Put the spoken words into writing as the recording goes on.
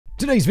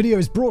Today's video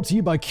is brought to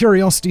you by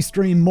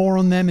CuriosityStream. More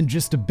on them in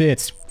just a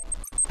bit.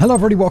 Hello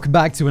everybody, welcome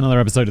back to another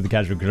episode of The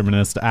Casual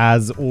Criminalist.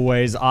 As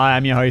always, I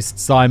am your host,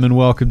 Simon.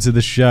 Welcome to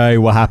the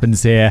show. What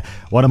happens here?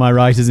 One of my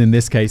writers, in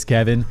this case,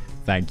 Kevin.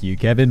 Thank you,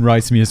 Kevin.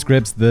 Writes me a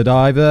script that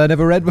I've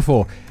never read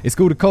before. It's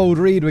called A Cold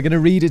Read. We're going to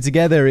read it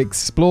together,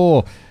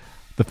 explore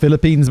the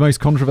Philippines' most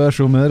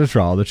controversial murder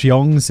trial, the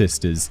Chiong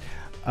sisters.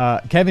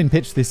 Kevin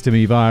pitched this to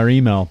me via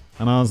email,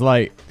 and I was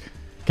like,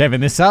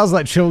 Kevin, this sounds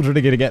like children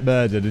are going to get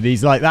murdered. And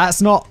he's like,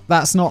 that's not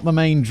the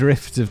main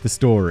drift of the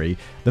story.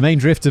 The main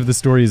drift of the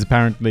story is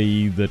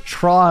apparently the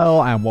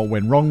trial and what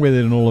went wrong with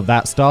it and all of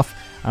that stuff.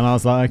 And I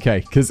was like, okay,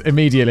 because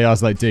immediately I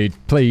was like, dude,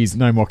 please,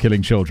 no more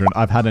killing children.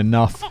 I've had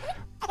enough.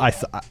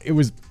 It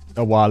was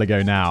a while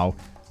ago now,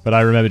 but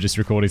I remember just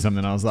recording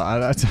something. I was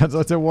like,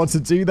 I don't want to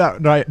do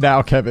that right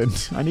now, Kevin.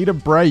 I need a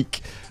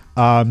break.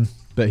 But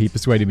he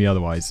persuaded me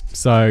otherwise.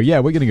 So yeah,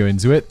 we're going to go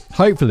into it.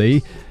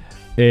 Hopefully,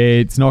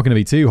 it's not going to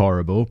be too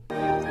horrible.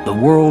 The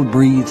world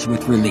breathes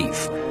with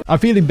relief. I'm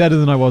feeling better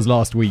than I was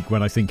last week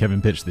when I think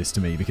Kevin pitched this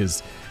to me,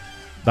 because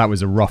that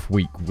was a rough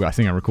week. I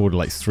think I recorded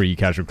like 3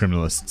 Casual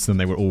Criminalists and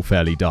they were all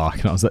fairly dark.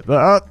 And I was like,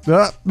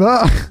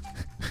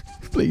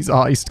 please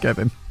heist,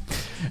 Kevin.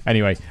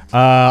 Anyway,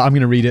 I'm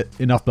going to read it.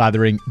 Enough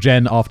blathering.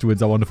 Jen,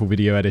 afterwards, our wonderful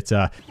video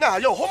editor,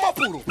 does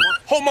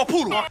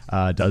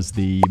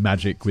the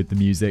magic with the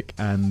music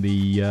and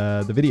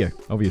the video,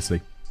 obviously.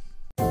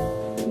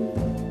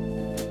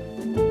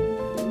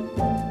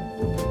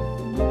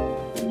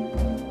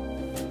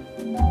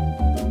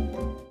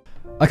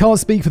 I can't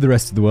speak for the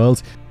rest of the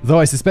world, though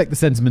I suspect the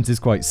sentiment is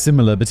quite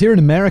similar, but here in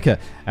America,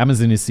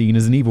 Amazon is seen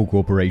as an evil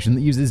corporation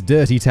that uses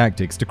dirty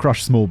tactics to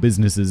crush small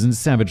businesses and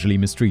savagely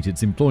mistreat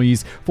its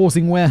employees,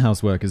 forcing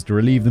warehouse workers to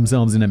relieve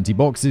themselves in empty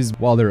boxes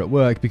while they're at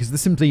work because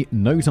there's simply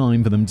no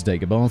time for them to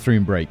take a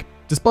bathroom break.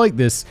 Despite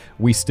this,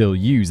 we still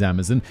use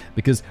Amazon,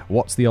 because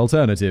what's the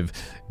alternative?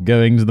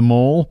 Going to the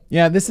mall?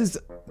 Yeah, this is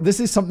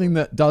something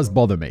that does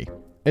bother me.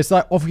 It's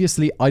like,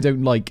 obviously, I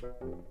don't like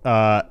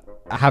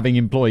having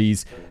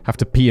employees have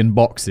to pee in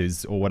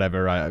boxes or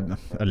whatever,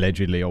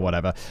 allegedly or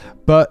whatever.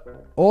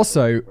 But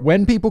also,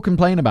 when people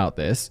complain about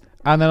this,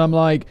 and then I'm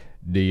like,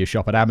 do you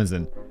shop at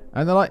Amazon?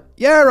 And they're like,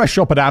 yeah, I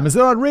shop at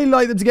Amazon. I'd really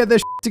like them to get their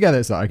shit together.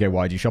 It's like, okay,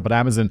 why do you shop at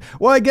Amazon?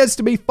 Well, it gets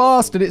to be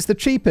fast and it's the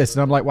cheapest.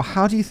 And I'm like, well,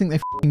 how do you think they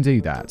f***ing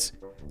do that?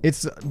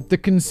 It's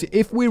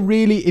if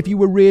you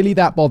were really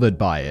that bothered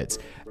by it,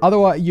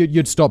 otherwise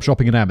you'd stop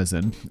shopping at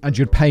Amazon and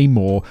you'd pay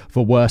more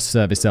for worse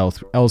service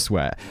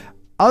elsewhere.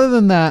 Other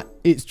than that,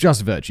 it's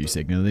just virtue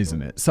signal,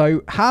 isn't it?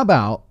 So how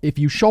about if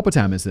you shop at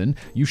Amazon,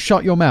 you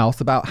shut your mouth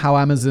about how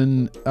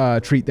Amazon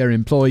treat their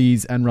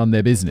employees and run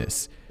their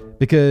business?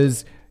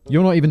 Because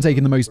you're not even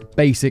taking the most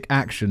basic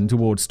action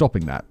towards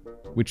stopping that,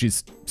 which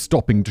is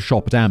stopping to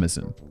shop at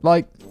Amazon.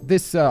 Like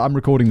this, I'm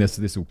recording this,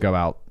 so this will go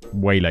out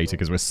way later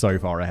because we're so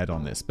far ahead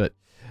on this. But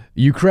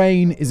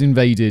Ukraine is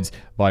invaded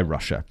by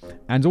Russia,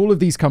 and all of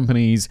these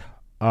companies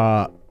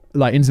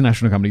like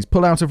international companies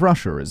pull out of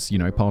Russia as,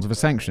 part of a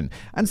sanction.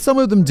 And some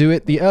of them do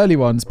it, the early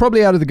ones,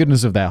 probably out of the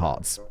goodness of their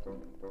hearts.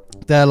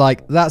 They're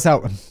like, that's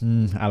out of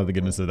the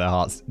goodness of their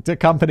hearts. Do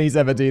companies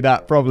ever do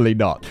that? Probably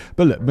not.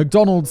 But look,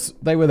 McDonald's,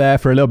 they were there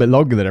for a little bit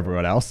longer than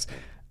everyone else.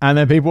 And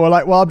then people were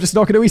like, well, I'm just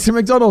not going to eat at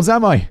McDonald's,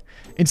 am I?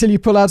 Until you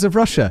pull out of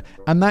Russia.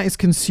 And that is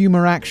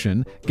consumer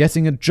action,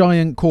 getting a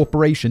giant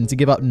corporation to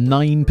give up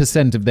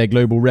 9% of their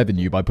global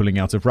revenue by pulling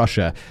out of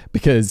Russia.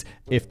 Because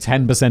if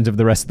 10% of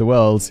the rest of the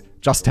world,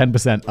 just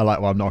 10% are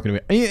like, well, I'm not going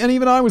to eat. And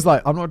even I was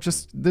like,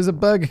 there's a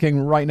Burger King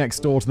right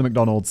next door to the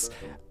McDonald's,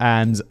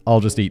 and I'll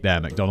just eat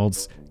there,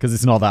 McDonald's, because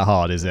it's not that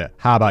hard, is it?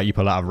 How about you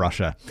pull out of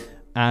Russia?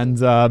 And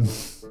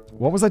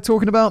what was I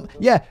talking about?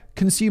 Yeah,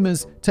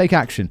 consumers take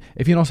action.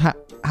 If you're not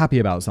happy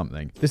about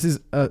something. This is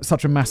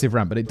such a massive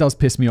rant, but it does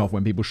piss me off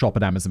when people shop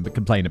at Amazon but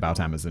complain about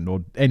Amazon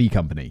or any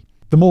company.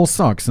 The mall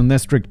sucks, and their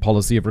strict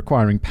policy of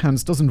requiring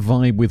pants doesn't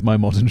vibe with my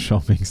modern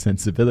shopping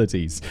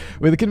sensibilities.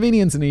 With the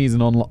convenience and ease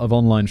of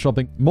online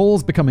shopping,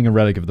 malls becoming a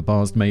relic of the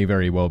past may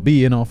very well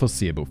be in our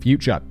foreseeable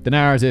future. The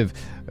narrative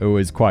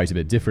was quite a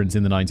bit different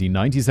in the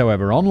 1990s,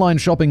 however. Online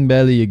shopping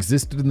barely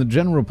existed and the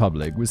general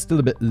public was still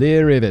a bit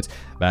leery of it.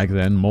 Back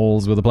then,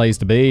 malls were the place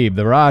to be.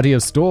 The variety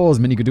of stores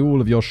meant you could do all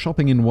of your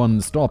shopping in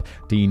one stop.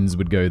 Teens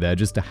would go there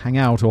just to hang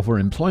out or for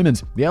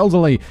employment. The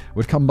elderly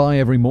would come by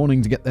every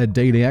morning to get their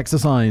daily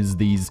exercise.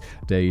 These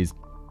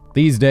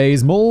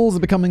days, malls are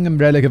becoming a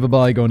relic of a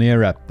bygone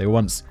era. They were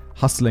once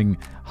hustling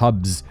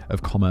hubs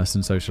of commerce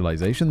and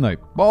socialization, though.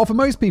 Well, for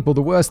most people,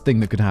 the worst thing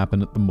that could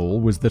happen at the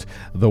mall was that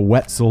the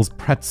Wetzel's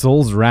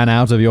pretzels ran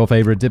out of your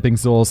favorite dipping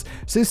sauce.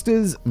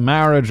 Sisters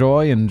Mara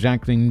Joy and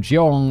Jacqueline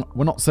Chiong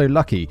were not so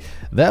lucky.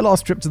 Their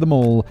last trip to the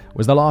mall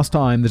was the last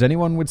time that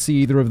anyone would see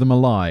either of them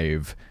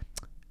alive.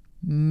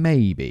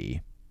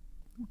 Maybe.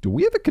 Do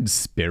we have a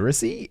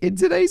conspiracy in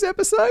today's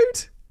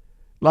episode?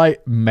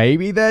 Like,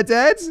 maybe they're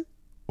dead?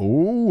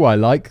 Ooh, I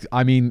like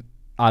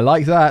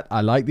that.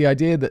 I like the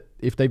idea that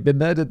if they've been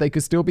murdered, they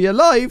could still be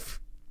alive.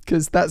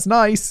 Because that's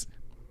nice.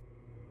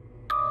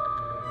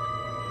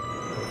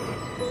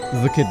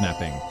 The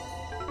kidnapping.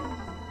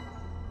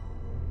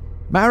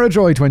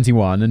 Marajoy,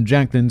 21, and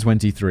Jacqueline,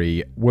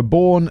 23, were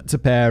born to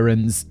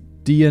parents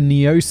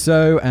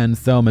Dionyso and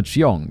Thelma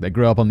Chiong. They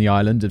grew up on the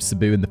island of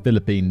Cebu in the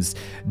Philippines.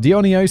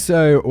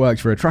 Dionyso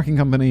worked for a trucking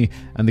company,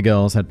 and the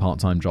girls had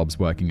part-time jobs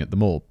working at the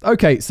mall.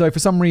 Okay, so for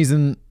some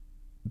reason,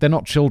 they're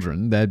not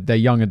children. They're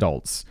young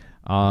adults.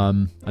 I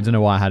don't know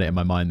why I had it in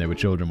my mind they were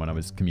children when I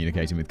was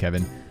communicating with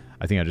Kevin.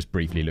 I think I just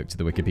briefly looked at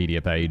the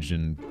Wikipedia page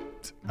and,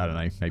 I don't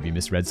know, maybe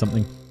misread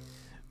something.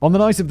 On the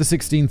night of the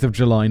 16th of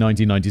July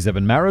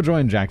 1997,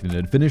 Marajoy and Jacqueline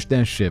had finished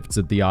their shifts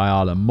at the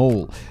Ayala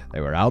Mall. They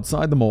were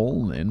outside the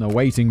mall in a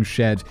waiting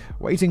shed,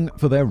 waiting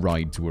for their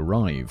ride to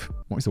arrive.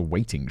 What is a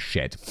waiting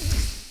shed?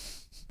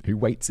 Who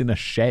waits in a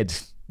shed?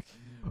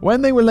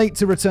 When they were late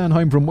to return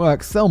home from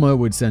work, Thelma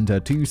would send her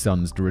 2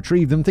 sons to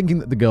retrieve them, thinking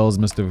that the girls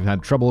must have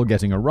had trouble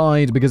getting a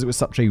ride because it was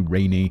such a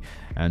rainy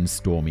and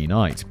stormy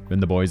night.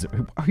 And the boys,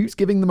 who's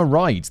giving them a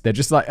ride? They're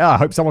just like, I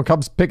hope someone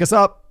comes pick us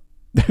up.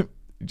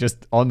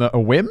 Just on a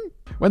whim?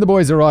 When the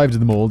boys arrived at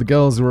the mall, the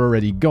girls were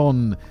already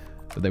gone,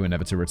 but they were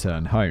never to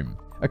return home.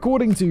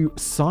 According to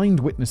signed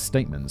witness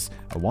statements,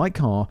 a white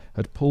car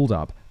had pulled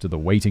up to the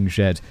waiting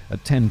shed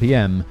at 10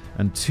 p.m.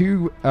 and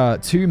two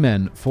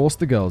men forced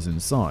the girls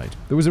inside.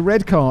 There was a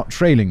red car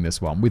trailing this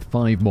one with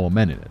 5 more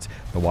men in it.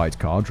 The white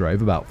car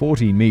drove about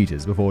 14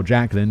 meters before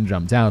Jacqueline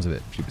jumped out of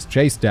it. She was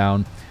chased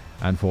down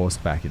and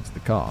forced back into the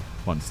car.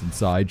 Once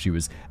inside, she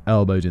was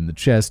elbowed in the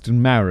chest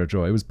and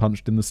Marajoy was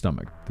punched in the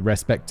stomach. The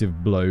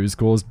respective blows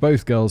caused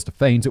both girls to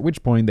faint, at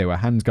which point they were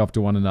handcuffed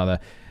to one another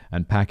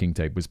and packing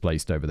tape was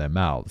placed over their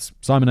mouths.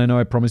 Simon, I know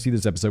I promised you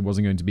this episode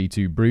wasn't going to be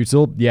too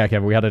brutal. Yeah,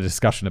 Kevin, we had a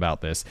discussion about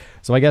this.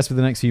 So I guess for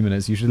the next few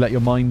minutes, you should let your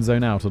mind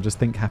zone out or just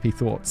think happy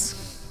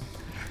thoughts.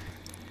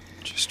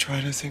 Just try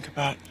to think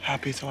about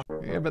happy thoughts.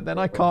 Yeah, but then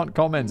I can't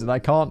comment and I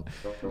can't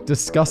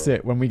discuss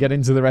it when we get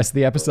into the rest of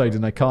the episode,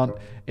 and I can't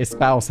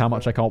espouse how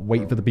much I can't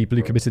wait for the people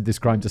who committed this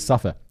crime to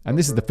suffer. And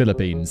this is the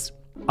Philippines.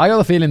 I got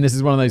the feeling this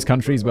is one of those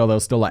countries where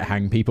they'll still like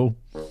hang people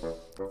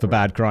for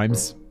bad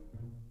crimes,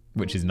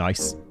 which is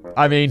nice.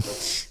 I mean,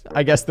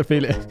 I guess the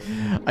feeling...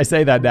 I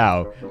say that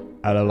now,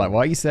 and I'm like, why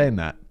are you saying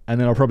that? And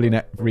then I'll probably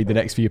read the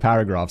next few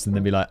paragraphs and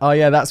then be like, oh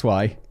yeah, that's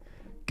why.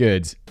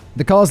 Good.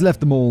 The cars left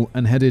the mall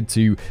and headed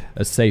to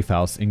a safe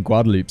house in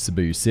Guadalupe,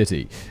 Cebu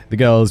City. The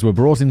girls were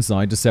brought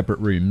inside to separate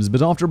rooms,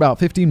 but after about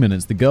 15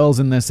 minutes, the girls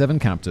and their 7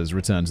 captors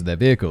returned to their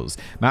vehicles.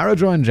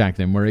 Marajoy and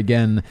Jacqueline were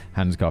again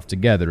handcuffed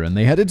together, and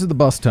they headed to the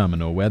bus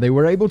terminal where they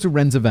were able to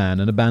rent a van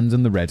and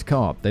abandon the red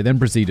car. They then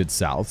proceeded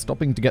south,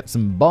 stopping to get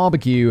some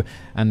barbecue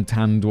and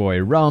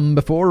tandoy rum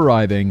before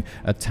arriving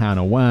at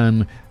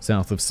Tanawan,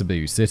 south of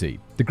Cebu City.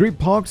 The group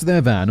parked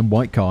their van and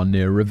white car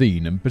near a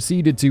ravine and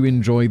proceeded to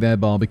enjoy their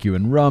barbecue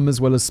and rum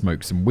as well as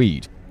smoke some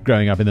weed.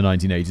 Growing up in the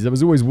 1980s, I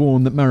was always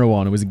warned that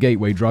marijuana was a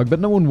gateway drug, but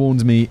no one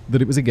warned me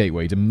that it was a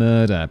gateway to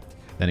murder.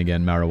 Then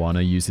again,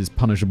 marijuana use is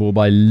punishable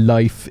by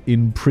life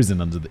in prison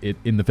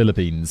in the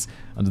Philippines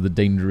under the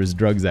Dangerous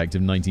Drugs Act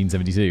of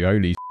 1972.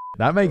 Holy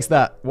that makes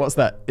that, what's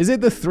that? Is it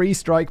the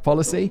 3-strike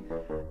policy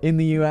in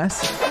the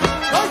US?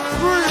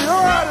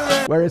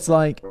 Where it's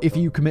like, if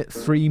you commit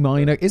 3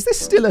 minor... Is this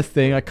still a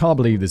thing? I can't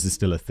believe this is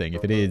still a thing.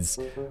 If it is,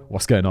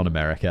 what's going on,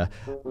 America?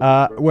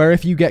 Where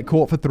if you get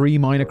caught for 3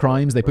 minor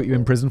crimes, they put you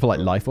in prison for, like,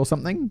 life or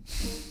something?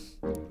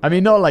 I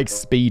mean, not like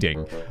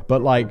speeding,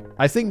 but, like,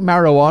 I think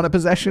marijuana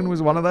possession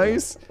was one of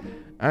those.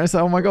 And it's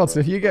like, oh my god, so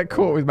if you get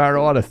caught with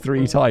marijuana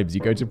 3 times,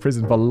 you go to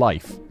prison for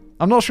life.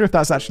 I'm not sure if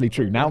that's actually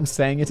true. Now I'm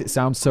saying it, it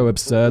sounds so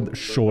absurd that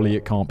surely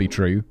it can't be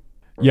true.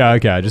 Yeah,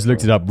 okay, I just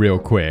looked it up real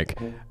quick.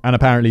 And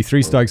apparently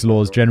 3 strikes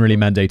laws generally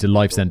mandate a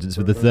life sentence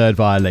for the 3rd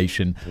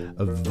violation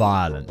of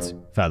violent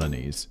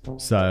felonies.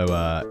 So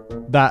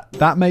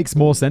that makes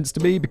more sense to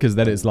me, because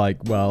then it's like,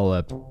 well,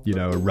 a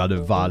run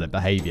of violent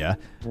behavior.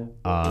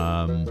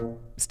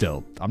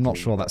 Still, I'm not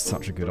sure that's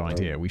such a good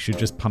idea. We should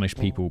just punish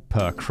people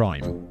per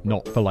crime,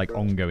 not for like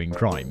ongoing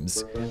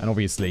crimes. And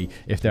obviously,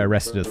 if they're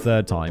arrested a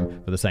 3rd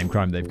time for the same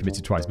crime they've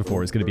committed twice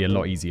before, it's going to be a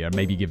lot easier.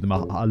 Maybe give them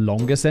a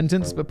longer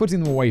sentence, but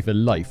putting them away for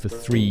life for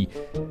 3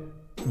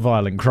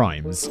 violent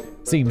crimes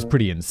seems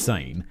pretty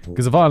insane.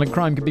 Because a violent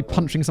crime could be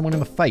punching someone in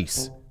the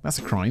face. That's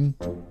a crime.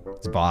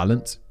 It's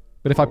violent.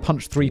 But if I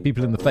punch 3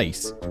 people in the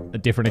face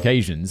at different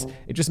occasions,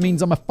 it just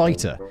means I'm a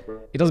fighter.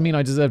 It doesn't mean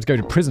I deserve to go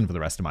to prison for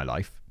the rest of my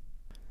life.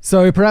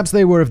 So perhaps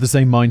they were of the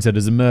same mindset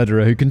as a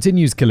murderer who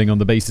continues killing on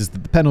the basis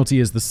that the penalty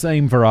is the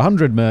same for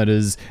 100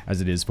 murders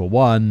as it is for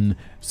 1,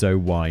 so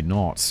why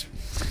not?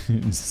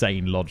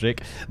 Insane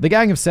logic. The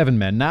gang of 7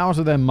 men, now out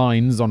of their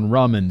minds on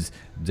rum and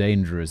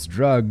dangerous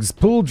drugs,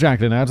 pulled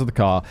Jacqueline out of the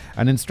car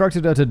and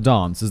instructed her to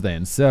dance as they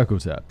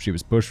encircled her. She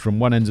was pushed from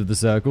one end of the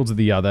circle to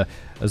the other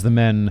as the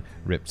men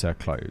ripped her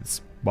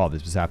clothes. While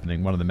this was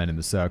happening, one of the men in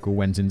the circle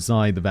went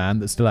inside the van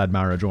that still had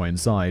Marajoy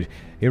inside.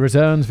 He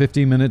returned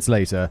 15 minutes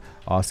later,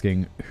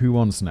 asking who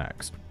wants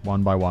next.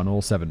 One by one,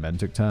 all 7 men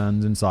took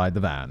turns inside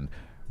the van,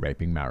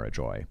 raping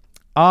Marajoy.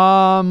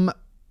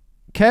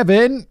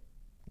 Kevin,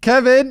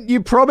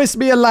 you promised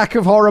me a lack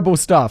of horrible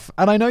stuff.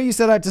 And I know you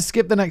said I had to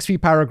skip the next few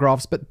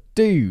paragraphs, but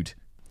dude,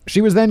 She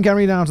was then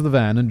carried out of the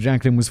van and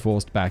Jacqueline was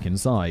forced back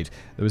inside.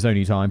 There was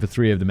only time for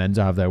 3 of the men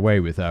to have their way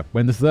with her.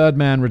 When the 3rd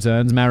man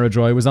returns,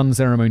 Marajoy was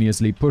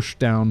unceremoniously pushed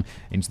down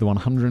into the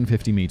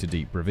 150-meter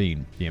deep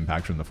ravine. The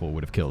impact from the fall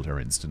would have killed her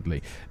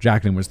instantly.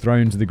 Jacqueline was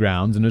thrown to the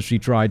ground, and as she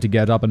tried to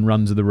get up and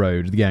run to the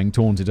road, the gang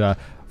taunted her,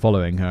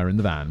 following her in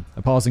the van.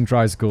 A passing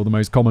tricycle, the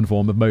most common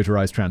form of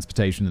motorized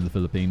transportation in the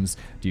Philippines,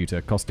 due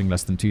to costing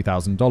less than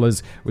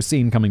 $2,000, was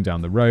seen coming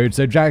down the road,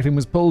 so Jacqueline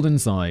was pulled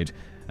inside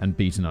and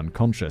beaten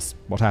unconscious.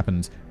 What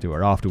happened to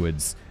her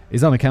afterwards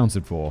is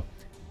unaccounted for.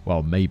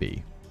 Well,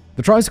 maybe.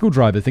 The tricycle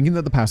driver, thinking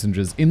that the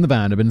passengers in the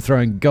van had been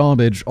throwing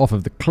garbage off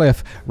of the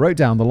cliff, wrote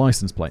down the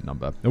license plate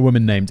number. A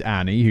woman named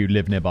Annie, who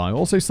lived nearby,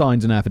 also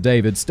signed an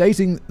affidavit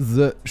stating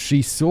that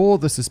she saw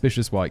the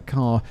suspicious white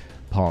car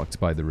parked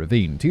by the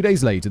ravine. 2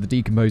 days later, the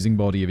decomposing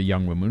body of a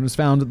young woman was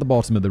found at the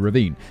bottom of the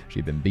ravine. She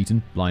had been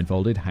beaten,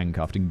 blindfolded,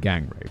 handcuffed, and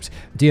gang-raped.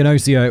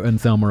 Dionisio and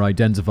Thelma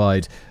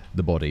identified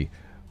the body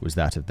was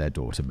that of their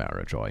daughter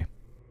Marajoy.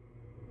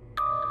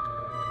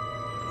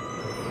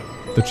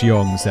 The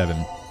Chiong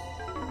 7.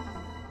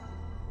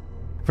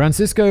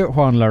 Francisco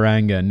Juan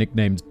Laranga,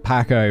 nicknamed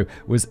Paco,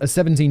 was a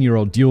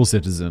 17-year-old dual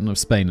citizen of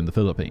Spain and the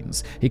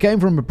Philippines. He came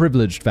from a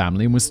privileged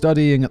family and was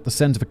studying at the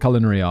Center for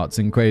Culinary Arts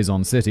in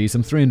Quezon City,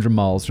 some 300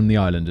 miles from the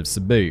island of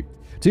Cebu.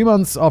 2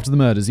 months after the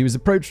murders, he was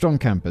approached on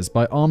campus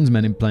by armed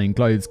men in plain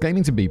clothes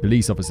claiming to be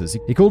police officers.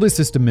 He called his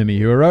sister Mimi,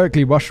 who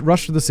heroically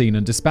rushed to the scene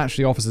and dispatched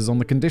the officers on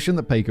the condition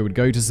that Paco would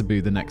go to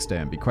Cebu the next day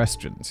and be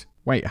questioned.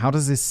 Wait, why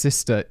does his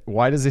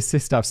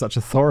sister have such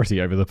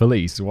authority over the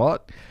police?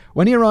 What?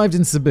 When he arrived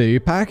in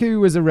Cebu, Paco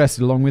was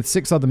arrested along with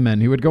 6 other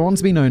men who would go on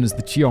to be known as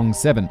the Chiong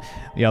 7.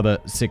 The other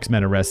 6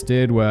 men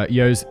arrested were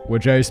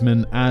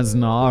Josman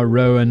Aznar,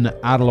 Rowan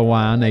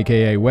Adelawan,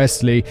 aka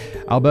Wesley,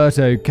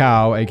 Alberto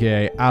Cao,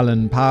 aka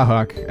Alan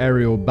Pahak,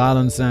 Ariel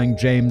Balansang,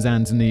 James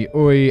Anthony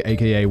Oi,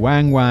 aka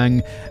Wang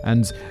Wang,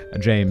 and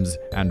James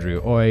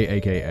Andrew Oi,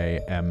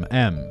 aka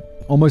MM.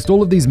 Almost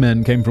all of these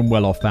men came from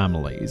well-off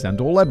families,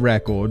 and all had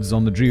records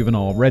on the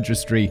juvenile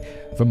registry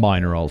for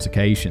minor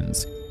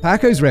altercations.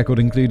 Paco's record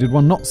included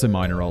one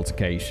not-so-minor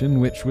altercation,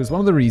 which was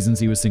one of the reasons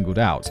he was singled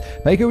out.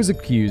 Paco was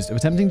accused of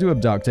attempting to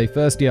abduct a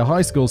first-year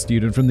high school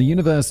student from the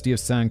University of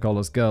San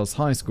Carlos Girls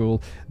High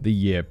School the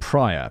year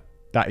prior.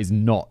 That is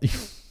not...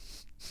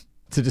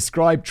 To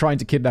describe trying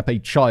to kidnap a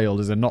child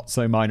as a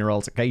not-so-minor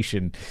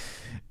altercation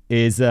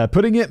is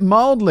putting it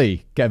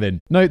mildly, Kevin.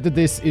 Note that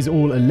this is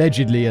all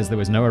allegedly, as there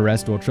was no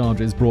arrest or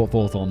charges brought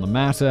forth on the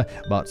matter,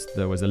 but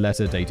there was a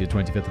letter dated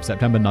 25th of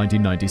September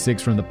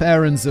 1996 from the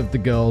parents of the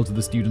girl to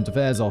the Student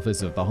Affairs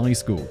Office of the high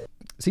school.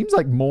 Seems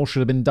like more should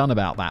have been done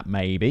about that,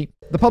 maybe.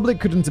 The public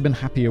couldn't have been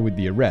happier with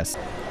the arrest.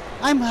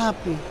 I'm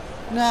happy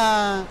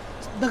na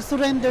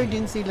nag-surrender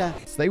din sila.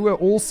 They were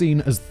all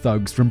seen as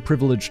thugs from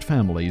privileged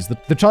families,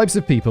 the types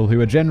of people who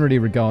are generally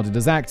regarded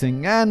as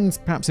acting, and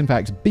perhaps in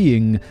fact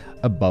being,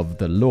 above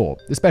the law.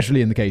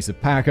 Especially in the case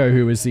of Paco,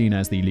 who was seen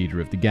as the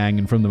leader of the gang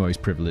and from the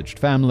most privileged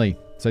family.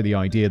 So the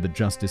idea that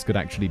justice could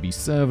actually be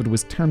served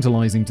was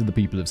tantalizing to the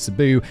people of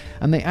Cebu,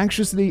 and they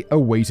anxiously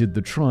awaited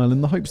the trial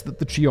in the hopes that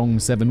the Chiong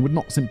 7 would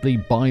not simply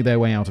buy their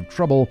way out of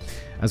trouble,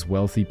 as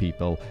wealthy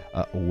people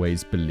are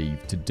always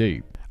believed to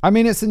do. I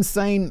mean, it's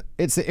insane.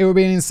 It would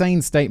be an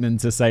insane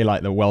statement to say,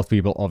 like, the wealth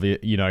people of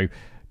it,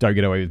 don't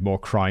get away with more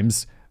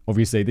crimes.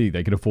 Obviously,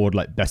 they could afford,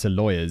 like, better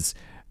lawyers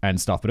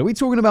and stuff. But are we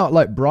talking about,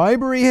 like,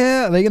 bribery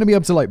here? Are they going to be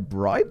able to, like,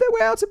 bribe their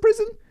way out of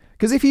prison?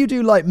 Because if you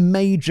do, like,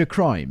 major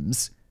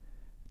crimes,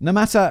 no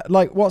matter,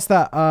 like, what's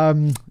that?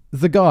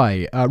 The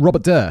guy,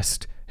 Robert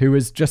Durst, who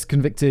was just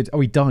convicted. Oh,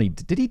 he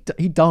died.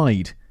 He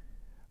died,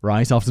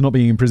 right? After not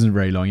being in prison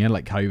very long. He had,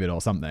 like, COVID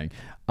or something.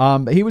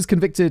 But he was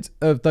convicted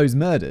of those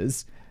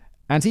murders.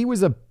 And he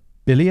was a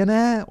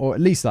billionaire, or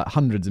at least like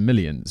hundreds of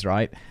millions,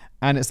 right?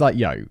 And it's like,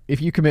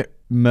 if you commit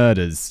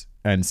murders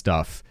and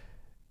stuff,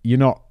 you're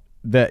not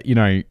that,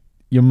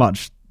 you're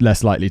much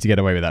less likely to get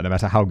away with that, no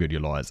matter how good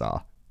your lawyers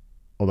are.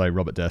 Although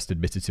Robert Durst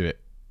admitted to it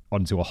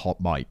onto a hot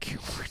mic,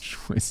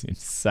 which was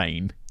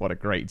insane. What a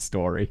great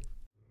story.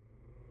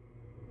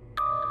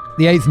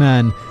 The Eighth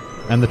Man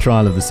and the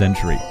Trial of the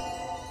Century.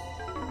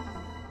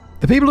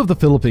 The people of the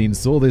Philippines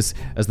saw this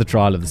as the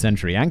trial of the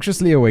century,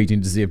 anxiously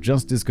awaiting to see if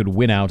justice could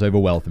win out over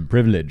wealth and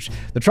privilege.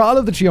 The trial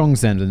of the Chiong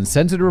sentence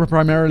centered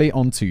primarily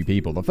on 2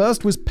 people. The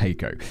first was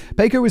Paco.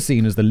 Paco was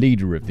seen as the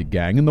leader of the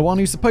gang and the one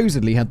who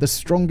supposedly had the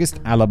strongest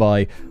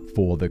alibi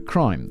for the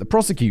crime. The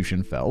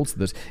prosecution felt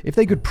that if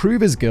they could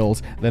prove his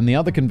guilt, then the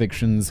other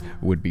convictions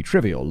would be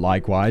trivial.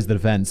 Likewise, the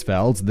defense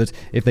felt that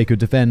if they could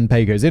defend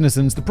Paco's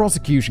innocence, the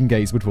prosecution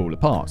case would fall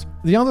apart.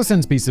 The other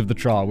centerpiece of the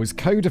trial was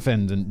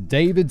co-defendant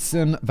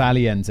Davidson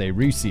Valiente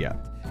Rusia.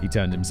 He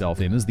turned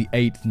himself in as the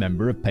 8th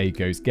member of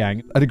Peiko's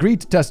gang and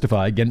agreed to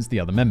testify against the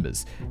other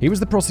members. He was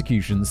the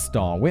prosecution's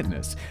star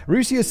witness.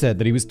 Russia said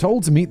that he was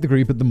told to meet the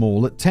group at the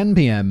mall at 10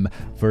 p.m.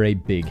 for a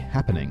big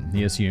happening.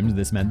 He assumed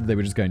this meant that they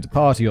were just going to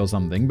party or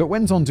something, but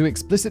went on to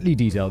explicitly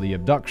detail the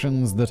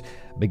abductions that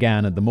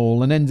began at the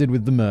mall and ended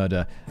with the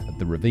murder at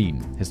the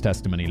ravine. His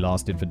testimony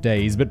lasted for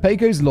days, but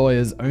Peiko's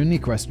lawyers only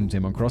questioned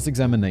him on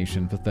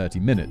cross-examination for 30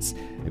 minutes.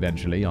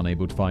 Eventually,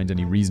 unable to find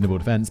any reasonable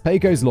defense,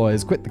 Peiko's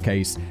lawyers quit the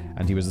case,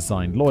 and he was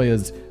assigned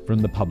lawyers from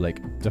the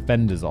Public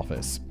Defender's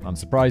Office.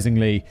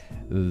 Unsurprisingly,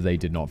 they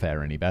did not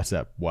fare any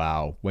better.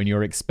 Wow, when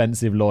your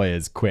expensive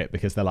lawyers quit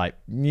because they're like,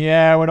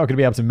 yeah, we're not going to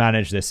be able to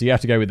manage this, so you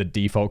have to go with the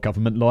default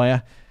government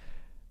lawyer.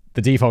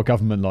 The default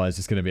government lawyer is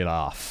just going to be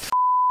like,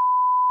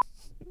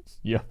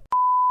 yeah,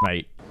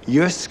 mate.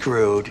 You're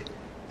screwed,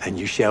 and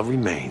you shall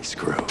remain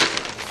screwed.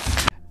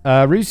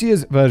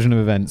 Russia's version of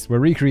events were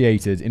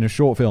recreated in a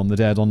short film that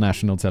aired on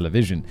national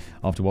television.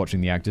 After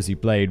watching the actors who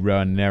played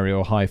Rowan and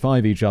Ariel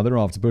high-five each other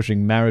after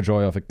pushing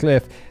Marijoy off a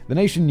cliff, the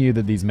nation knew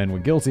that these men were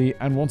guilty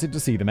and wanted to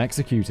see them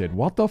executed.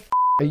 What the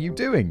are you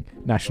doing,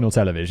 national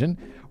television?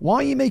 Why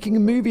are you making a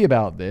movie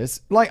about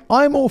this? Like,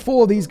 I'm all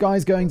for these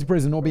guys going to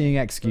prison or being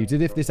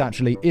executed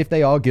if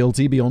they are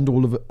guilty beyond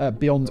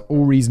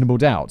all reasonable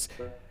doubt.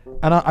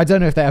 And I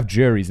don't know if they have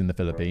juries in the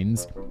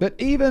Philippines, but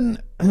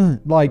even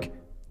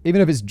even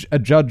if it's a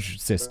judge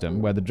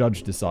system where the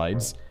judge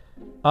decides,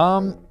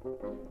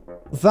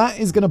 that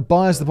is going to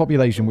bias the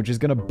population, which is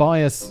going to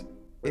bias.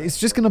 It's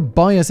just going to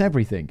bias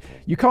everything.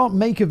 You can't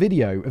make a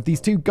video of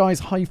these two guys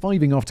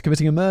high-fiving after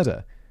committing a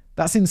murder.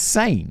 That's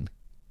insane.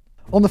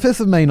 On the 5th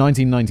of May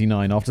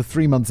 1999, after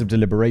 3 months of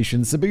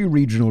deliberation, Cebu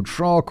Regional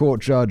Trial Court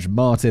Judge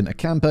Martin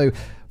Ocampo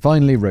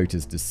finally wrote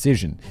his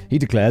decision. He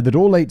declared that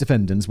all 8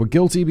 defendants were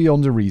guilty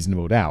beyond a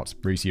reasonable doubt.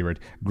 Russia had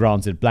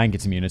granted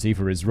blanket immunity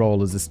for his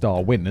role as a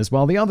star witness,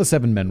 while the other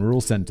 7 men were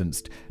all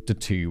sentenced to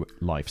 2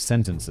 life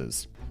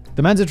sentences.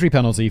 The mandatory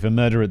penalty for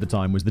murder at the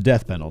time was the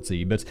death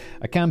penalty, but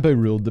Ocampo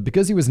ruled that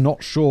because he was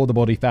not sure the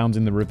body found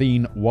in the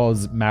ravine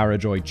was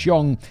Marijoy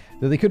Chiong,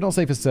 that they could not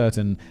say for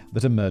certain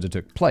that a murder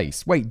took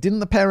place. Wait, didn't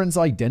the parents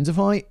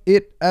identify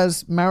it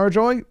as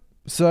Marijoy?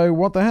 So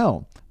what the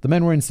hell? The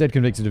men were instead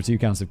convicted of 2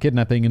 counts of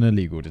kidnapping and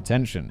illegal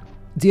detention.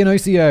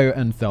 Dionisio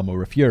and Thelma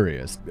were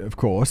furious, of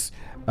course,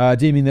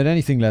 deeming that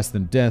anything less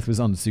than death was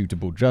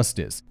unsuitable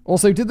justice.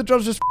 Also, did the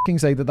judge just f***ing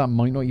say that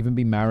might not even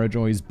be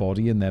Marijoy's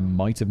body and there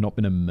might have not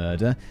been a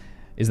murder?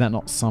 Is that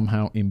not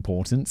somehow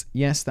important?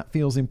 Yes, that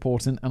feels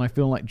important, and I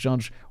feel like,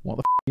 Judge, what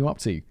the f*** are you up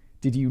to?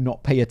 Did you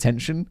not pay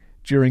attention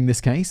during this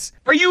case?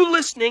 Are you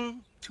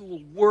listening to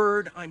a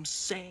word I'm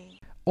saying?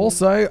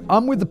 Also,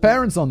 I'm with the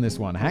parents on this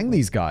one. Hang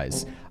these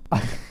guys.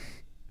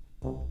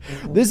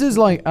 This is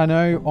like, I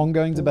know,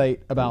 ongoing debate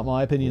about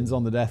my opinions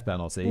on the death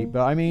penalty,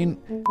 but I mean,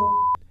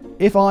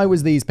 if I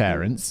was these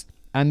parents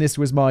and this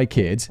was my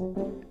kid,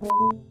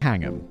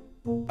 hang him.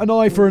 An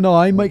eye for an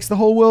eye makes the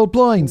whole world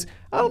blind.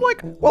 And I'm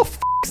like, well,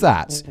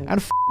 that.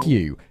 And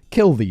you.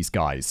 Kill these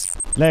guys.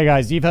 There,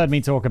 guys, you've heard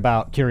me talk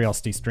about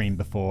Curiosity Stream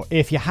before.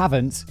 If you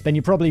haven't, then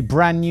you're probably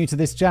brand new to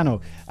this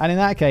channel. And in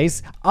that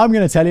case, I'm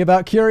going to tell you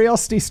about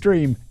Curiosity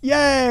Stream.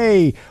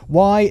 Yay!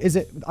 Why is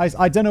it...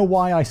 I don't know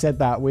why I said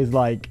that with,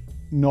 like,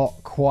 not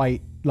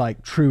quite,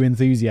 like, true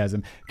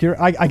enthusiasm.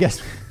 I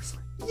guess...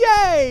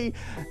 Yay!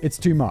 It's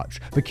too much.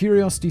 The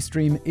Curiosity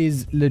Stream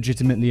is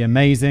legitimately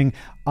amazing.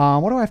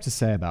 What do I have to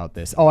say about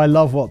this? Oh, I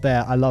love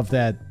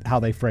how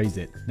they phrase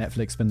it.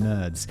 Netflix for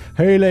nerds.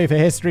 Hulu for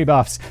history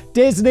buffs.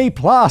 Disney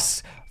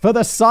Plus for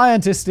the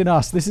scientist in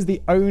us. This is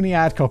the only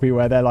ad copy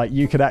where they're like,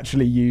 you could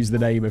actually use the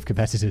name of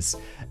competitors.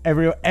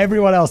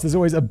 Everyone else, there's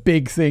always a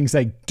big thing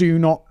saying, do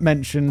not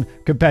mention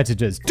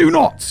competitors. Do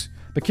not!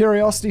 The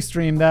Curiosity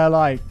Stream, they're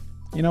like,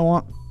 you know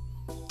what?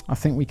 I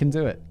think we can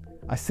do it.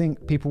 I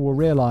think people will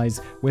realize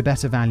we're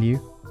better value.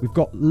 We've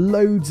got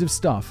loads of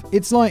stuff.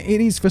 It's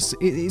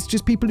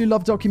just people who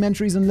love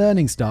documentaries and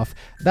learning stuff.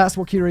 That's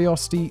what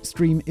Curiosity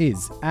Stream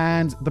is.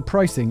 And the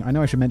pricing, I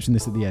know I should mention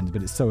this at the end,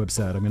 but it's so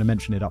absurd. I'm going to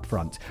mention it up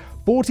front.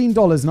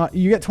 $14, and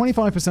you get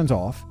 25%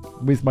 off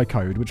with my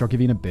code, which I'll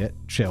give you in a bit,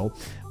 chill.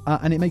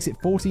 And it makes it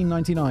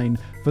 $14.99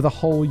 for the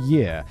whole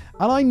year.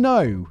 And I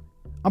know,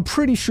 I'm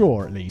pretty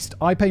sure at least,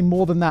 I pay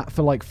more than that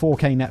for like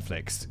 4K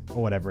Netflix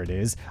or whatever it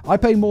is. I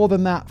pay more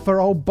than that for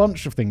a whole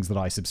bunch of things that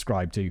I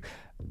subscribe to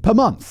per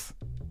month.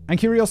 And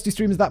Curiosity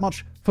Stream is that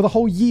much for the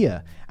whole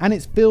year. And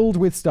it's filled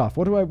with stuff.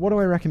 What do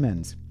I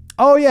recommend?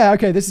 Oh yeah,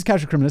 okay, this is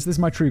Casual Criminalist. This is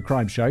my true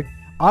crime show.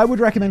 I would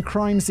recommend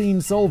Crime Scene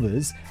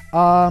Solvers.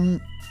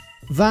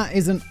 That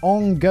is an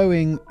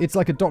ongoing, it's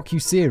like a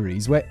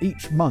docu-series where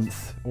each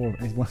month, or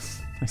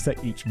I say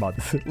each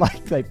month,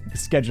 like they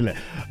schedule it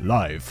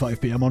live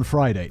 5 p.m. on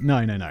Friday. No.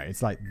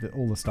 It's like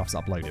all the stuff's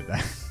uploaded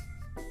there.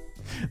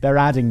 They're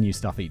adding new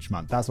stuff each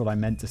month. That's what I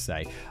meant to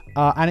say.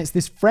 And it's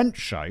this French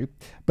show,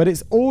 but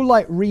it's all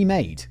like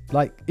remade.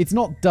 Like it's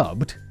not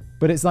dubbed,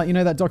 but it's like, you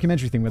know, that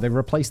documentary thing where they've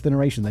replaced the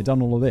narration. They've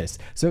done all of this.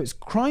 So it's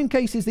crime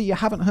cases that you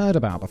haven't heard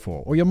about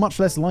before, or you're much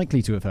less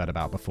likely to have heard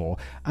about before.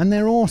 And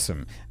they're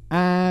awesome.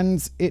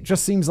 And it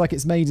just seems like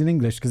it's made in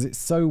English because it's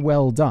so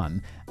well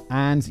done.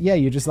 And yeah,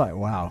 you're just like,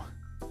 wow,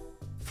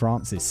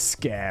 France is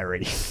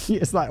scary.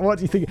 It's like, what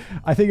do you think?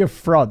 I think of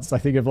France, I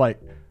think of like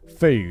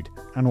food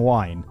and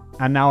wine.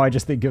 And now I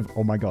just think of,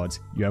 oh my God,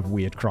 you have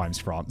weird crimes,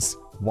 France.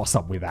 What's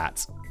up with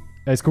that?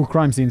 It's called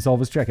Crime Scene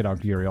Solvers. Check it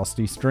out,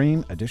 Curiosity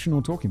Stream.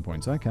 Additional talking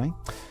points, okay.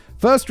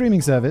 First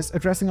streaming service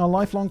addressing our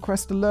lifelong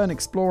quest to learn,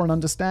 explore, and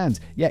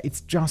understand. Yeah,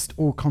 it's just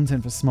all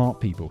content for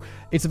smart people.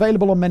 It's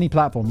available on many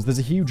platforms. There's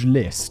a huge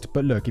list.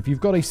 But look, if you've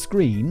got a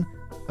screen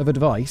of a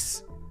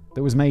device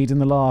that was made in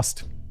the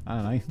last, I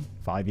don't know,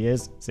 5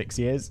 years, 6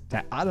 years,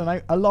 10, I don't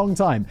know, a long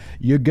time,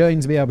 you're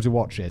going to be able to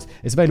watch it.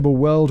 It's available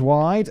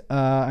worldwide,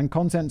 and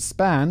content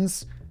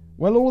spans,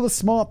 well, all the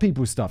smart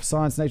people stuff.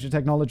 Science, nature,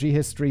 technology,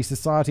 history,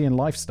 society, and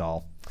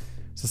lifestyle.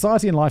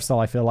 Society and lifestyle,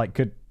 I feel like,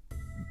 could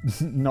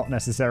not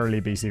necessarily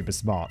be super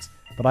smart.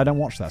 But I don't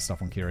watch that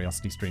stuff on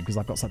CuriosityStream because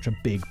I've got such a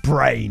big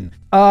brain.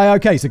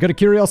 Okay, so go to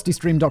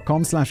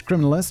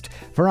curiositystream.com/criminalist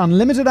for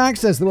unlimited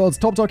access to the world's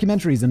top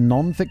documentaries and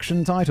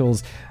non-fiction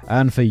titles.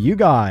 And for you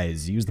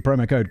guys, use the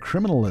promo code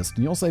criminalist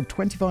and you'll save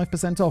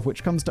 25% off,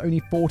 which comes to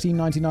only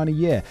 $14.99 a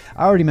year.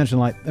 I already mentioned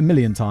like a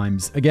million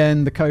times.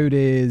 Again, the code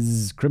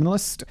is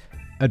criminalist.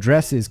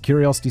 Address is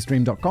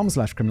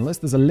curiositystream.com/criminalist.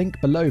 There's a link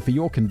below for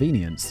your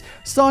convenience.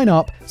 Sign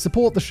up,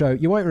 support the show.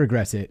 You won't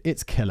regret it.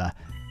 It's killer.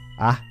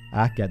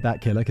 Get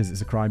that, killer, because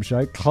it's a crime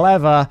show.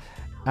 Clever.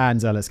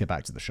 And let's get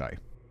back to the show.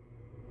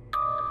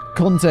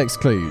 Context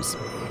clues.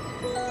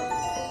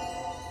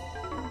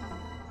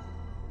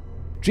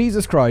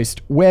 Jesus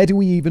Christ, where do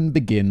we even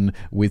begin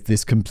with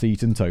this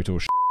complete and total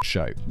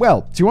show?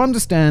 Well, to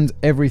understand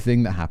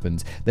everything that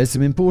happened, there's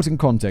some important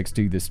context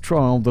to this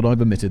trial that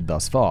I've omitted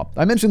thus far.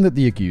 I mentioned that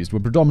the accused were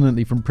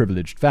predominantly from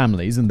privileged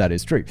families, and that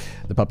is true.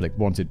 The public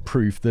wanted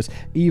proof that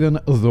even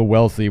the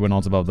wealthy were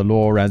not above the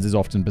law, as is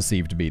often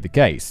perceived to be the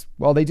case.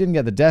 Well, they didn't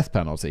get the death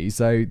penalty,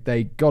 so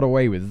they got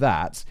away with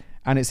that,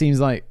 and it seems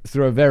like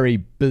through a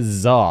very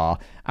bizarre,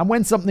 and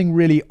when something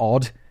really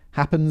odd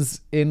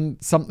happens in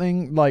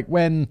something, like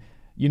when,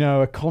 you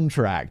know, a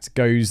contract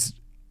goes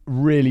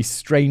really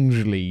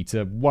strangely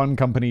to one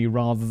company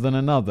rather than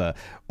another,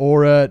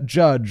 or a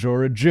judge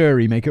or a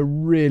jury make a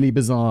really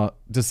bizarre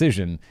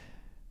decision,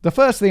 the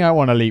first thing I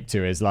want to leap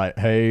to is like,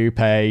 who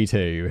paid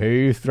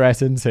who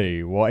threatened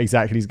who, what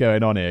exactly is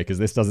going on here, because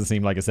this doesn't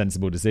seem like a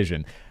sensible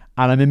decision.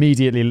 And I'm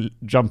immediately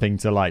jumping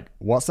to like,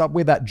 what's up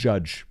with that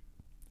judge?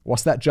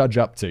 What's that judge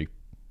up to?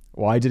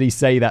 Why did he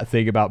say that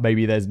thing about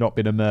maybe there's not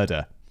been a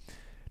murder?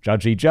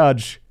 Judgy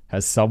judge,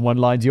 has someone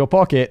lined your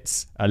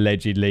pockets?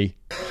 Allegedly.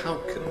 How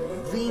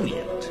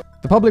convenient.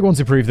 The public wants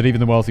to prove that even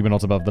the wealthy were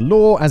not above the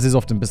law, as is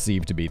often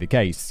perceived to be the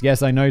case.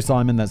 Yes, I know,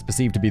 Simon, that's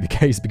perceived to be the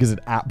case because it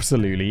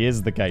absolutely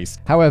is the case.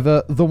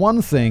 However, the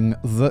one thing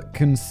that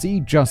can see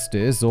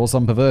justice, or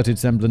some perverted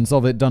semblance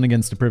of it, done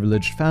against a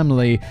privileged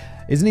family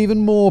is an even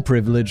more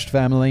privileged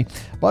family.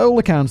 By all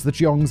accounts, the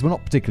Chiongs were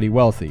not particularly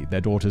wealthy.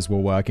 Their daughters were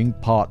working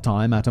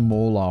part-time at a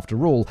mall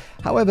after all.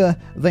 However,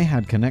 they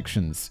had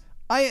connections.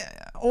 I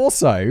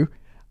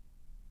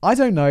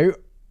don't know,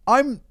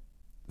 I'm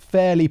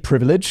fairly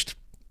privileged,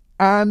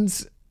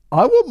 and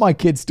I want my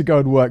kids to go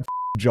and work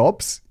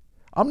jobs.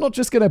 I'm not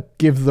just going to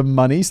give them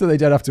money so they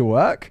don't have to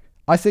work.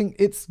 I think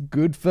it's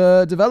good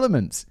for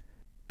development.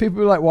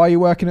 People are like, why are you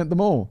working at the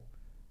mall?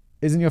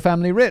 Isn't your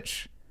family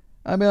rich?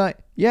 I'd be like,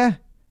 yeah,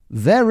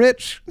 they're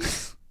rich.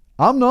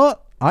 I'm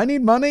not. I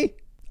need money.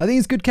 I think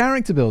it's good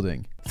character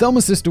building.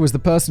 Thelma's sister was the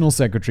personal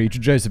secretary to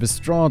Joseph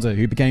Estrada,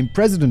 who became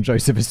President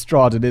Joseph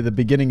Estrada near the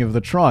beginning of the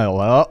trial.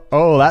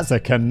 Oh, that's a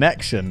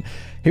connection.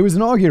 He was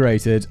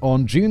inaugurated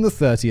on June the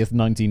 30th,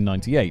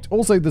 1998.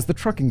 Also, there's the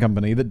trucking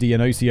company that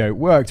Dionisio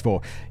worked for.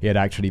 He had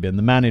actually been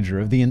the manager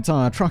of the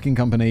entire trucking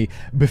company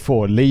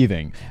before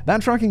leaving.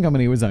 That trucking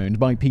company was owned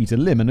by Peter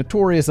Lim, a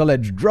notorious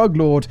alleged drug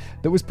lord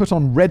that was put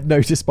on red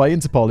notice by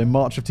Interpol in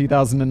March of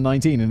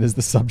 2019 and is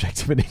the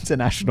subject of an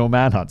international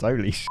manhunt.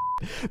 Holy shit.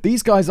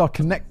 These guys are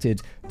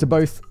connected to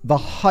both the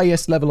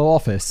highest level of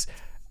office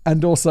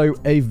and also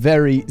a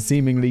very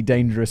seemingly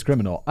dangerous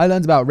criminal. I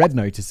learned about red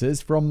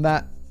notices from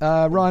that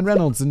Ryan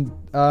Reynolds and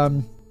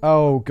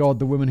oh god,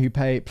 the woman who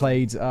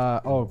played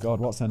oh god,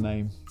 what's her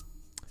name?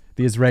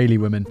 The Israeli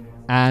woman,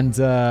 and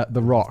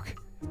The Rock.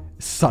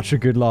 Such a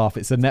good laugh.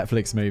 It's a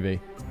Netflix movie,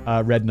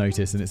 Red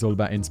Notice, and it's all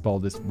about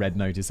Interpol, this Red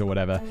Notice or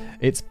whatever.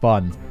 It's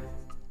fun.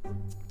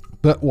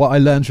 But what I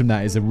learned from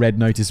that is a red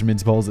notice from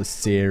Interpol is a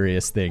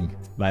serious thing.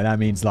 Like, that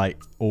means,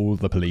 like, all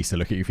the police are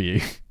looking for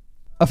you.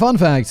 A fun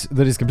fact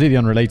that is completely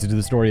unrelated to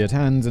the story at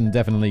hand and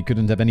definitely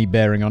couldn't have any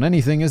bearing on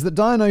anything is that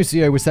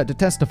Dionisio was set to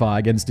testify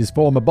against his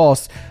former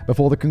boss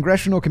before the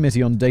Congressional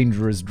Committee on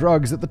Dangerous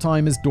Drugs at the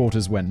time his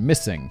daughters went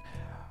missing.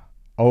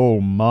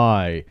 Oh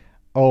my.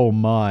 Oh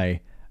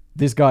my.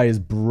 This guy is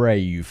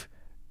brave.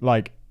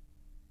 Like,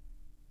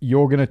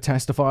 you're gonna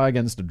testify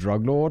against a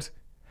drug lord?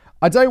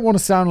 I don't want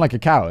to sound like a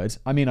coward.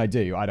 I mean, I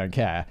do. I don't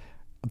care.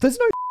 There's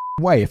no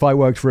way if I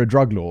worked for a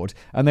drug lord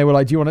and they were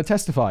like, do you want to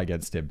testify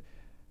against him?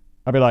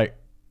 I'd be like,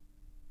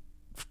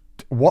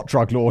 what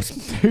drug lord?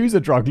 Who's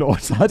a drug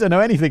lord? I don't know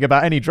anything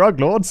about any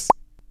drug lords.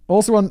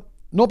 Also on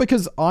Not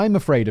because I'm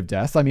afraid of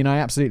death. I mean, I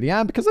absolutely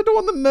am, because I don't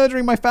want them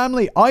murdering my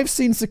family. I've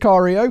seen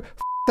Sicario.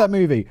 F*** that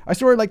movie. I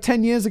saw it like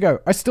 10 years ago.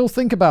 I still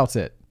think about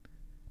it.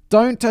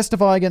 Don't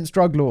testify against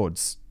drug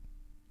lords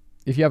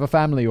if you have a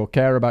family or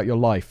care about your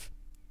life,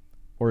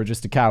 or are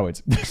just a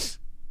coward.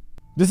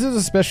 This is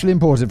especially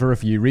important for a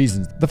few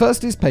reasons. The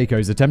first is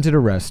Peiko's attempted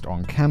arrest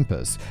on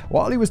campus.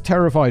 While he was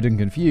terrified and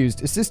confused,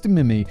 his sister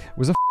Mimi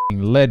was a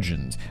f***ing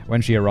legend.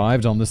 When she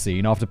arrived on the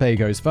scene after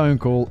Peiko's phone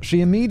call,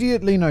 she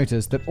immediately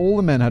noticed that all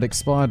the men had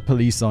expired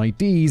police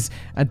IDs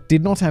and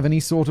did not have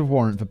any sort of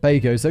warrant for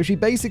Peiko, so she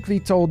basically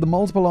told the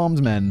multiple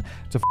armed men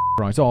to f***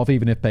 right off,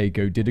 even if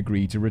Peiko did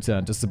agree to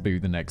return to Cebu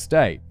the next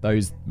day.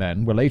 Those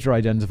men were later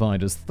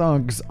identified as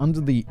thugs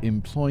under the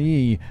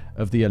employee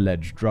of the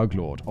alleged drug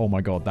lord. Oh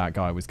my god, that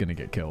guy was going to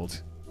get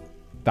killed.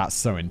 That's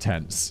so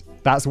intense.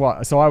 That's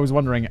what. So I was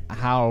wondering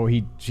how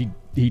he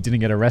didn't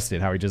get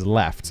arrested, how he just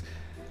left,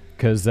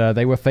 because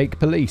they were fake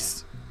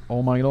police.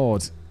 Oh my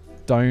lord!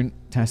 Don't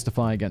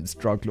testify against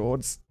drug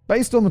lords.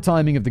 Based on the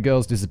timing of the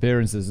girls'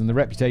 disappearances and the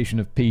reputation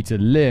of Peter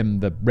Lim,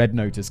 the Red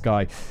Notice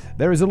guy,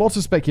 there is a lot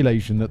of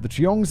speculation that the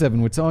Chiong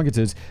 7 were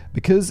targeted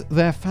because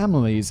their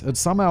families had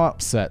somehow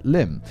upset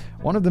Lim.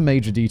 One of the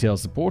major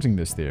details supporting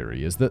this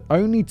theory is that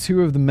only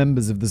 2 of the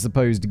members of the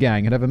supposed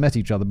gang had ever met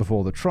each other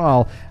before the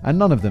trial, and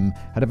none of them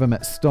had ever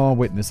met star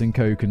witness and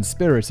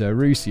co-conspirator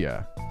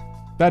Rusia.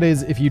 That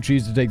is, if you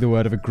choose to take the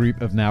word of a group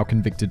of now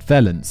convicted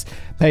felons.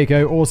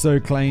 Peiko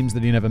also claims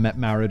that he never met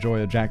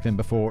Marijoy or Jacqueline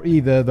before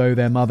either, though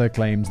their mother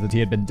claims that he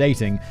had been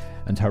dating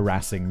and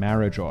harassing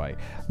Marijoy.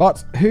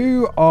 But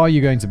who are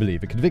you going to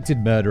believe, a convicted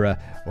murderer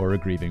or a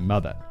grieving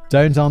mother?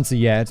 Don't answer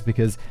yet,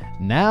 because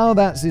now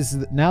that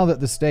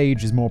the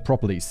stage is more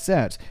properly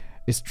set,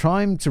 it's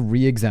time to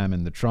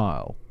re-examine the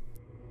trial.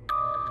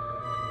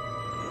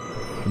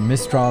 The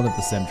mistrial of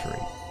the century.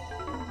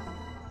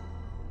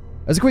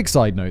 As a quick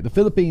side note, the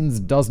Philippines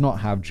does not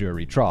have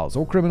jury trials.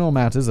 All criminal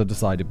matters are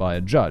decided by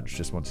a judge.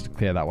 Just wanted to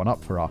clear that one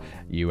up for our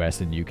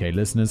US and UK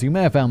listeners who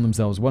may have found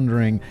themselves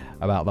wondering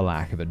about the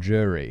lack of a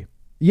jury.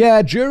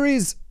 Yeah,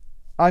 juries,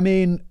 I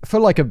mean,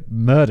 for like a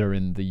murder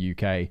in the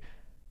UK,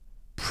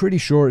 pretty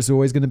sure it's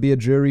always going to be a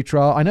jury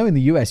trial. I know in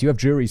the US you have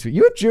juries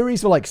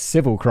for like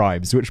civil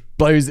crimes, which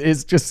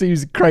it just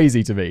seems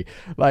crazy to me.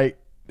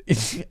 Like,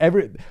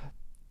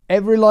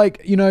 every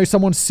like, you know,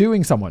 someone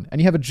suing someone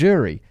and you have a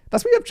jury.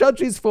 That's what you have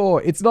judges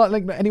for. It's not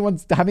like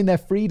anyone's having their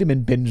freedom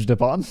impinged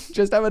upon.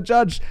 Just have a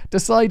judge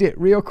decide it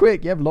real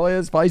quick. You have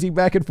lawyers fighting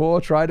back and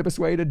forth, trying to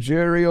persuade a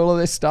jury, all of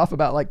this stuff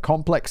about like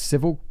complex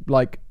civil,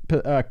 like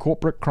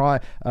corporate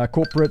crime,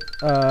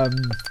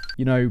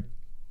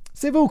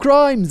 civil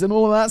crimes and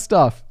all of that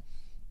stuff.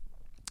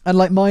 And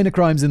like minor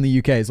crimes in the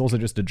UK is also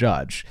just a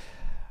judge.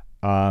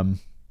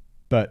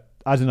 But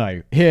I don't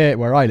know. Here,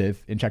 where I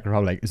live, in Czech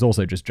Republic, it's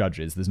also just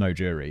judges. There's no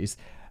juries.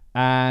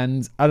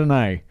 And I don't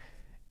know.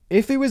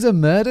 If it was a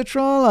murder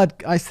trial,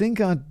 I think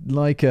I'd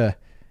like a...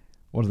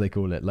 What do they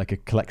call it? Like a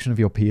collection of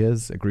your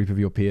peers? A group of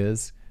your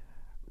peers?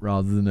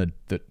 Rather than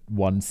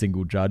one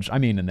single judge. I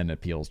mean, and then an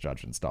appeals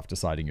judge and stuff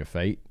deciding your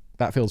fate.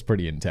 That feels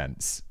pretty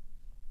intense.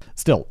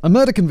 Still, a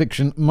murder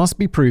conviction must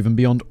be proven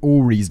beyond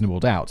all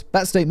reasonable doubt.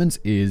 That statement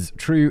is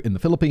true in the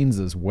Philippines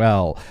as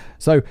well.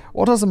 So,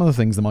 what are some of the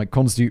things that might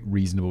constitute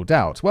reasonable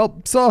doubt?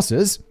 Well,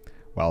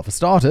 for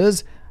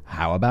starters,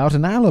 how about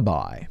an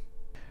alibi?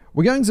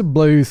 We're going to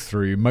blow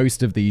through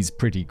most of these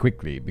pretty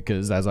quickly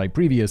because, as I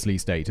previously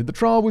stated, the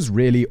trial was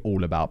really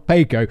all about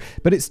Peiko,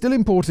 but it's still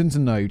important to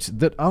note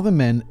that other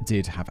men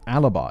did have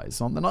alibis.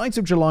 On the night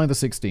of July the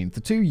 16th,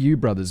 the 2 Yu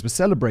brothers were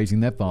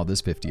celebrating their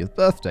father's 50th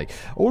birthday.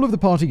 All of the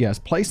party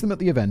guests placed them at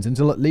the event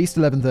until at least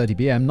 11:30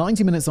 p.m.,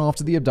 90 minutes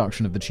after the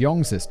abduction of the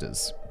Chiong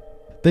sisters.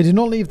 They did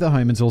not leave their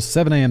home until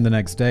 7 a.m. the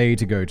next day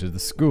to go to the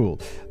school.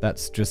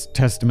 That's just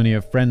testimony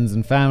of friends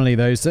and family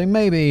though, so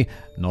maybe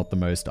not the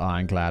most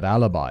ironclad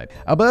alibi.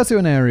 Alberto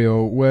and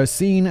Ariel were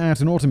seen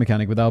at an auto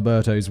mechanic with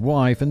Alberto's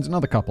wife and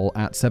another couple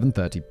at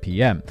 7:30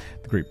 p.m.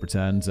 The group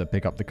returned to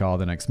pick up the car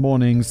the next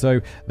morning, so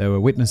there were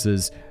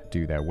witnesses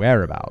to their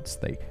whereabouts.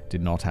 They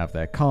did not have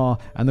their car,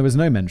 and there was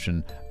no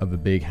mention of a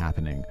big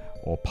happening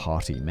or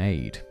party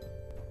made.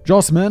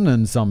 Jossman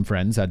and some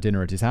friends had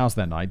dinner at his house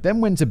that night,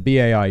 then went to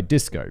BAI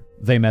Disco.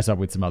 They met up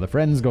with some other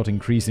friends, got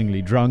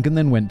increasingly drunk, and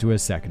then went to a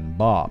second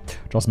bar.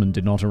 Jossman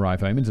did not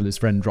arrive home until his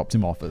friend dropped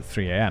him off at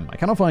 3 a.m. I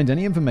cannot find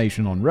any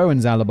information on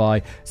Rowan's alibi,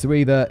 so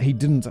either he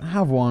didn't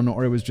have one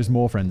or it was just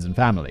more friends and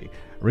family.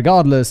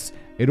 Regardless,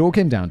 it all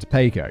came down to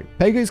Peiko.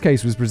 Peiko's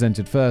case was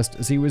presented first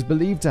as he was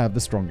believed to have the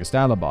strongest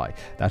alibi.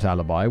 That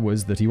alibi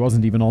was that he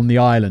wasn't even on the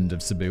island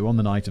of Cebu on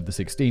the night of the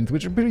 16th,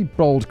 which is a pretty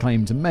bold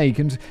claim to make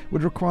and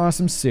would require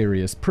some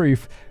serious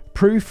proof.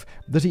 Proof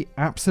that he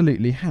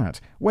absolutely had.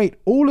 Wait,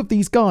 all of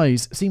these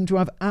guys seem to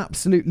have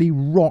absolutely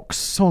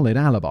rock-solid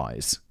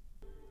alibis.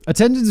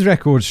 Attendance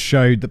records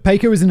showed that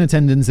Peiko was in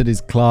attendance at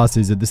his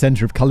classes at the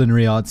Center of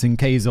Culinary Arts in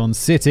Quezon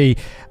City,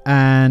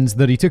 and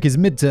that he took his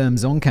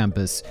midterms on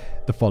campus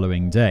the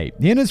following day.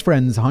 He and his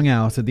friends hung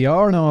out at the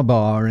R&R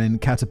bar in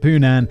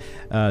Katapunan.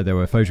 There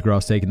were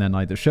photographs taken that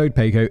night that showed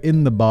Peiko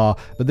in the bar,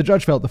 but the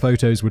judge felt the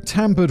photos were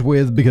tampered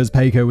with because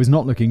Peiko was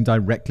not looking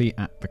directly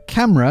at the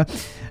camera,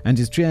 and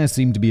his chair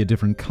seemed to be a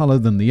different color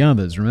than the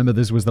others. Remember,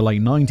 this was the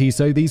late 90s,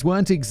 so these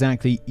weren't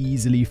exactly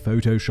easily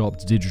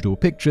photoshopped digital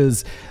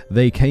pictures.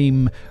 They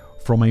came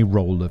from a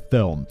roll of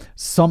film.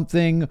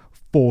 Something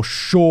for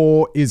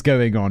sure is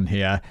going on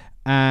here,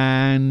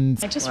 and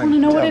I just want to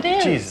know what it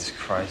is. Jesus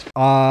Christ.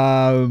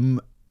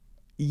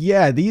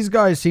 Yeah, these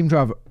guys seem to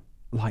have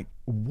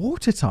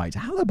watertight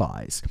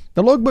alibis.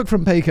 The logbook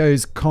from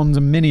Peiko's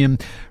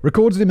condominium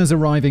recorded him as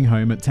arriving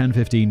home at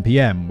 10:15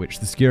 p.m, which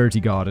the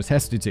security guard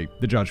attested to.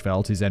 The judge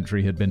felt his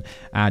entry had been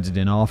added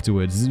in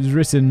afterwards. It was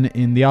written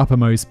in the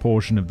uppermost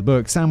portion of the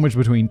book, sandwiched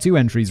between two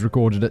entries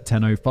recorded at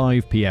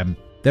 10:05 p.m.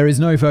 There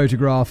is no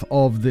photograph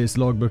of this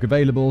logbook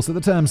available, so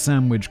the term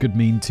sandwich could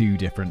mean two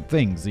different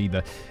things.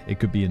 Either it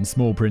could be in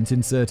small print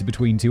inserted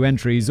between two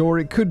entries, or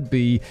it could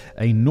be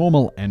a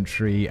normal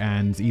entry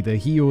and either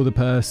he or the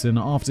person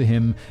after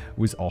him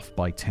was off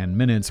by 10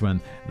 minutes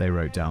when they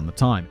wrote down the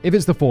time. If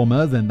it's the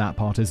former, then that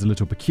part is a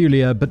little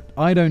peculiar, but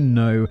I don't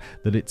know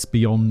that it's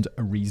beyond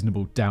a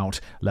reasonable doubt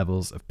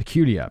levels of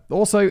peculiar.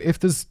 Also, if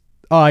there's...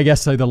 I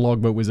guess so the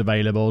logbook was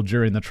available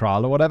during the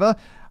trial or whatever.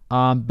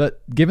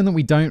 But given that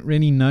we don't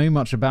really know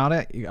much about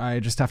it,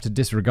 I just have to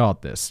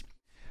disregard this.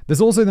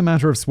 There's also the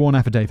matter of sworn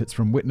affidavits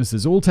from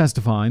witnesses, all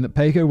testifying that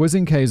Peiko was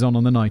in Quezon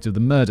on the night of the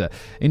murder.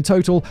 In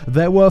total,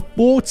 there were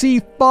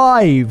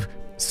 45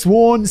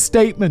 sworn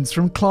statements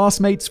from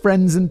classmates,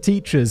 friends, and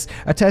teachers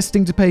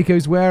attesting to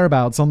Peiko's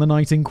whereabouts on the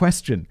night in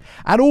question.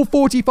 And all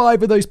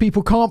 45 of those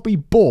people can't be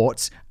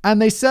bought, and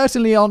they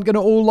certainly aren't going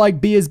to all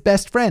be his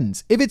best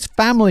friends. If it's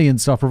family and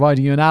stuff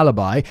providing you an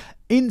alibi,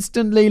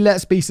 instantly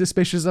let's be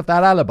suspicious of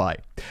that alibi.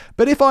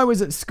 But if I was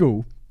at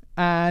school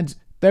and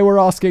they were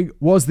asking,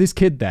 was this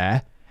kid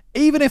there?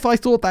 Even if I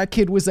thought that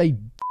kid was a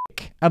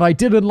dick and I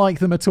didn't like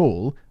them at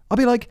all, I'd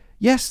be like,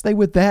 yes, they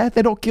were there.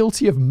 They're not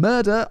guilty of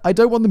murder. I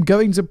don't want them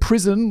going to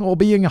prison or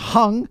being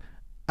hanged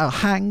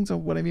or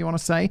whatever you want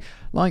to say.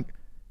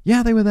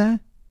 Yeah, they were there.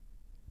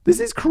 This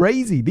is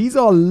crazy. These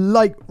are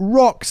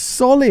rock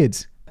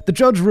solid. The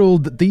judge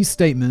ruled that these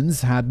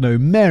statements had no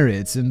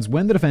merit, and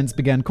when the defense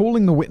began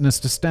calling the witness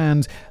to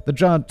the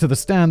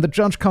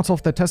judge cut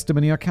off their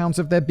testimony on account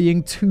of there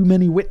being too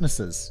many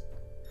witnesses.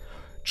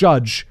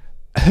 Judge,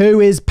 who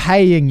is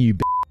paying you,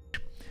 bitch?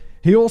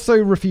 He also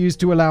refused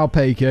to allow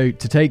Peiko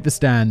to take the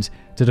stand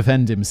to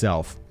defend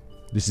himself.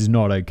 This is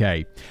not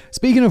okay.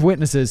 Speaking of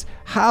witnesses,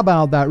 how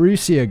about that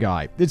Russia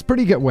guy? It's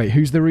pretty good. Wait,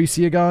 who's the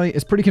Russia guy?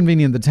 It's pretty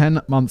convenient that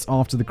 10 months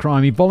after the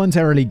crime, he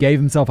voluntarily gave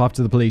himself up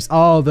to the police.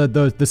 Oh,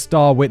 the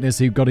star witness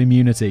who got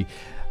immunity.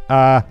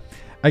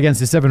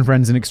 Against his 7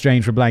 friends in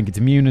exchange for blanket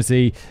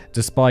immunity,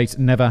 despite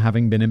never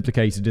having been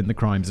implicated in the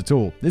crimes at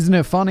all. Isn't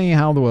it funny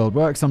how the world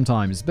works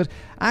sometimes? But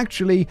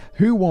actually,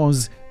 who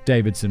was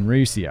Davidson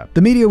Russia?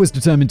 The media was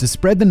determined to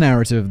spread the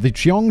narrative of the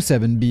Chiong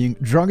 7 being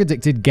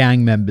drug-addicted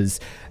gang members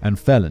and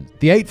felons.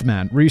 The 8th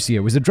man,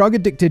 Russia, was a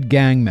drug-addicted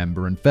gang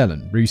member and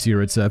felon. Russia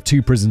had served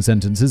 2 prison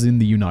sentences in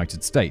the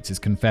United States. His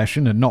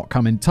confession had not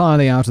come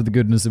entirely out of the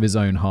goodness of his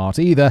own heart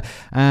either,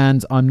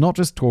 and I'm not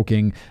just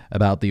talking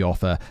about the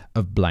offer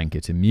of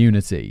blanket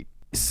immunity.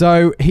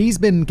 So he's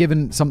been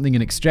given something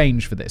in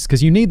exchange for this,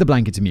 because you need the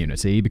blanket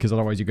immunity, because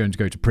otherwise you're going to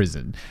go to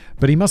prison.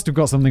 But he must have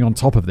got something on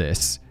top of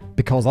this,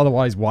 because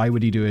otherwise, why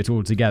would he do it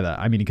all together?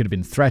 I mean, he could have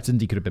been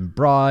threatened, he could have been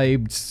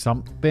bribed,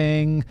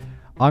 something.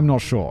 I'm not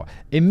sure.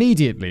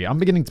 Immediately, I'm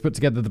beginning to put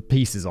together the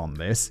pieces on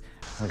this.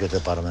 I'll get to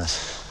the bottom of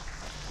this.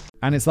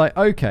 And it's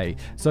okay,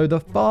 so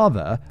the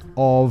father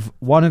of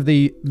one of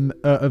the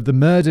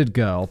murdered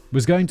girl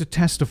was going to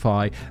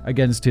testify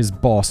against his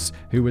boss,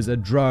 who was a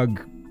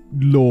drug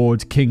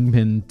lord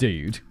kingpin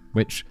dude,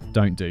 which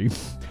don't do.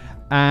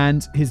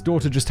 And his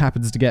daughter just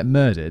happens to get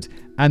murdered.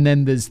 And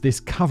then there's this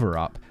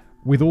cover-up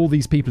with all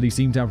these people who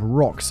seem to have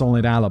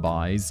rock-solid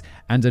alibis,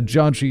 and a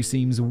judge who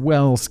seems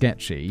well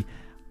sketchy.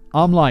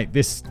 I'm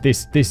this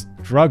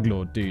drug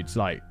lord dude's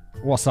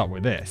what's up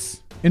with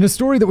this? In a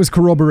story that was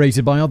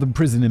corroborated by other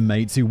prison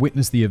inmates who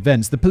witnessed the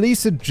events, the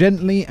police had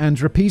gently and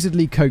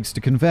repeatedly coaxed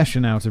a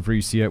confession out of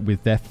Russia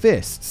with their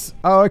fists.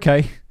 Oh,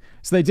 okay.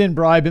 So they didn't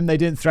bribe him, they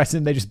didn't threaten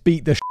him, they just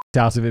beat the shit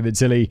out of him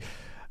until he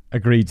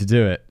agreed to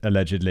do it,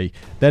 allegedly.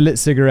 Their lit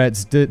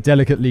cigarettes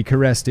delicately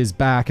caressed his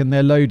back, and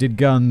their loaded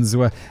guns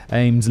were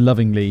aimed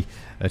lovingly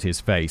at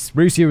his face.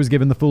 Russia was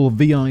given the full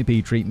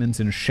VIP treatment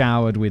and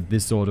showered with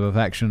this sort of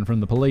affection from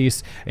the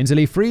police until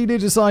he freely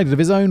decided of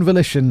his own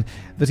volition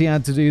that he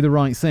had to do the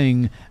right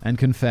thing and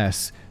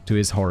confess to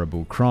his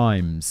horrible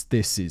crimes.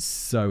 This is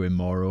so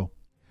immoral.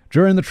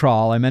 During the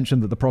trial, I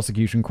mentioned that the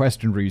prosecution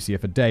questioned Russia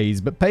for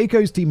days, but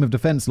Peico's team of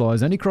defense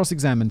lawyers only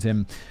cross-examined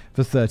him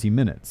for 30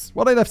 minutes.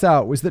 What I left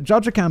out was that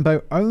Judge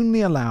Ocampo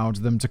only allowed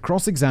them to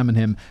cross-examine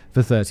him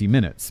for 30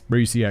 minutes.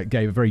 Russia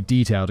gave a very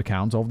detailed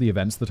account of the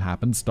events that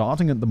happened,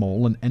 starting at the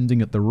mall and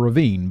ending at the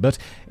ravine, but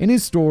in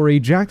his story,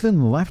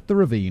 Jacqueline left the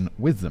ravine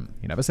with them.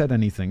 He never said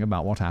anything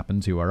about what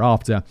happened to her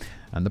after,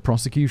 and the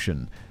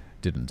prosecution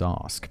didn't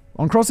ask.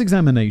 On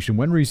cross-examination,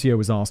 when Russia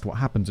was asked what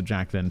happened to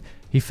Jacqueline,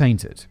 he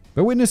fainted.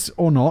 But witness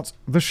or not,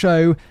 the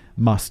show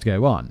must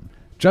go on.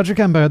 Judge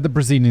Ocampo had the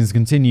proceedings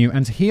continue,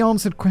 and he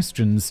answered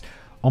questions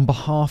on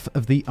behalf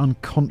of the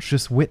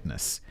unconscious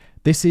witness.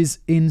 This is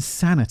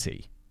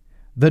insanity.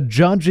 The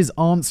judge is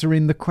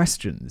answering the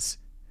questions.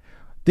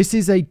 This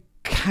is a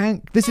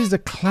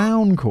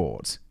clown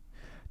court.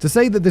 To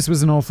say that this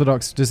was an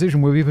orthodox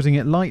decision would be putting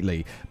it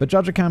lightly, but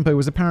Judge Ocampo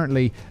was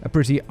apparently a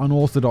pretty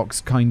unorthodox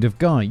kind of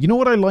guy. You know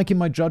what I like in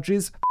my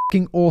judges?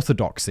 F***ing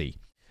orthodoxy.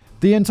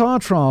 The entire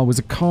trial was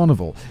a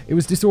carnival. It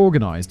was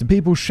disorganized, and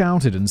people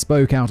shouted and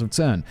spoke out of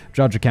turn.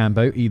 Judge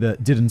Ocampo either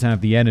didn't have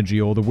the energy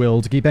or the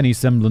will to keep any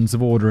semblance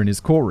of order in his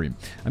courtroom.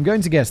 I'm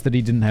going to guess that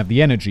he didn't have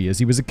the energy, as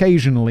he was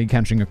occasionally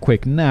catching a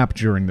quick nap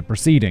during the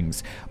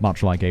proceedings.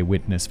 Much like a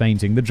witness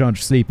fainting, the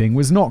judge sleeping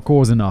was not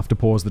cause enough to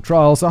pause the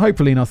trial, so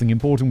hopefully nothing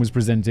important was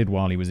presented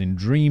while he was in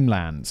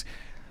dreamland.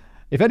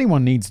 If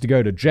anyone needs to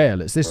go to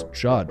jail, it's this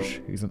judge.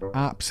 He's an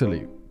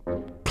absolute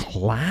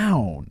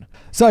clown.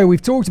 So,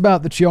 we've talked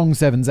about the Chiong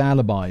 7's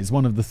alibi as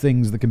one of the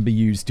things that can be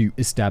used to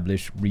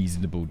establish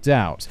reasonable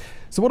doubt.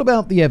 So what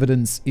about the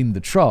evidence in the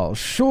trial?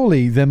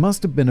 Surely there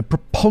must have been a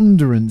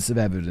preponderance of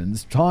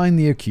evidence tying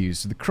the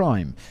accused to the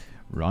crime,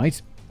 right?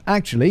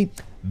 Actually,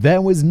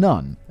 there was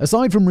none.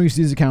 Aside from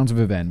Russia's account of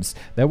events,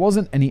 there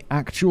wasn't any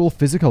actual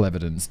physical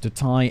evidence to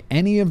tie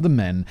any of the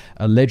men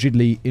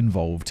allegedly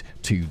involved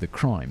to the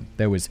crime.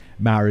 There was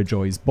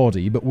Marijoy's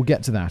body, but we'll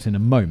get to that in a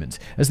moment.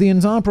 As the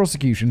entire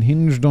prosecution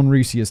hinged on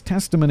Russia's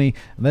testimony,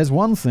 there's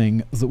one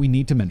thing that we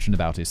need to mention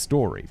about his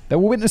story. There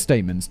were witness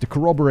statements to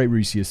corroborate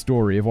Russia's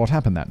story of what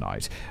happened that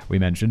night. We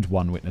mentioned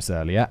one witness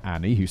earlier,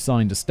 Annie, who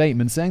signed a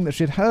statement saying that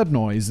she'd heard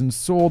noise and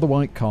saw the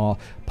white car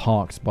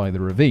parked by the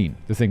ravine.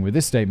 The thing with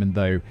this statement,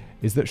 though,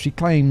 is that she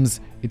claims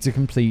it's a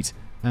complete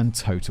and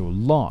total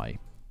lie.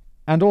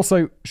 And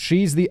also,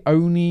 she's the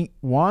only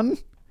one?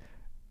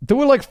 There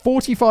were like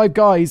 45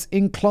 guys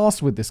in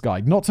class with this guy,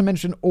 not to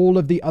mention all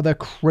of the other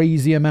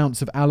crazy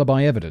amounts of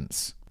alibi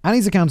evidence.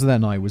 Annie's account of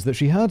that night was that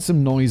she heard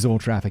some noise or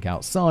traffic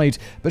outside,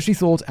 but she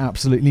thought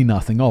absolutely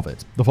nothing of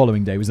it. The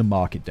following day was a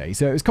market day,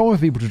 so it was common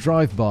for people to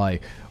drive by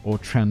or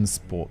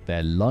transport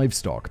their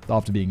livestock.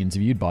 After being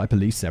interviewed by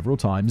police several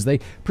times,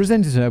 they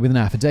presented her with an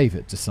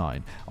affidavit to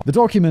sign. The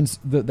document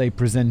that they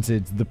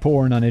presented the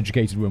poor and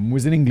uneducated woman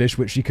was in English,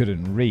 which she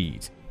couldn't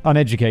read.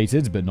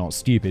 Uneducated, but not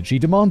stupid, she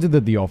demanded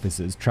that the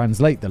officers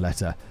translate the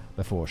letter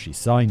before she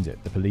signed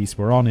it. The police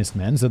were honest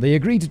men, so they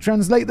agreed to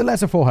translate the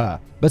letter for her,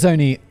 but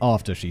only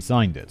after she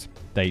signed it.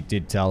 They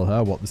did tell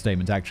her what the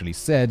statement actually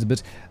said,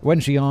 but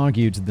when she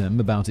argued to them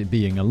about it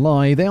being a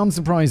lie, they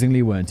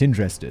unsurprisingly weren't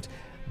interested.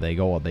 They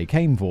got what they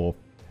came for,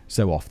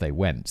 so off they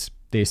went.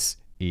 This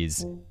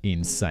is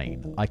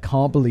insane. I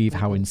can't believe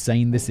how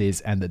insane this is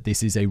and that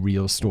this is a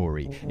real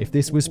story. If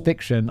this was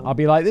fiction, I'd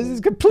be like, this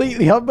is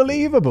completely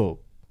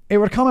unbelievable. It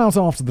would come out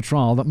after the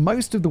trial that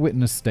most of the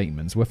witness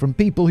statements were from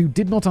people who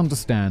did not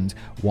understand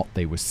what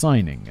they were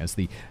signing, as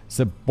the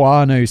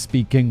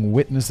Cebuano-speaking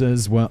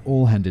witnesses were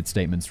all handed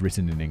statements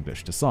written in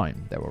English to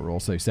sign. There were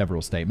also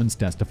several statements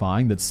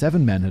testifying that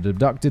 7 men had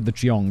abducted the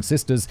Chiong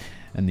sisters,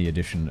 and the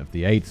addition of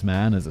the 8th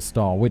man as a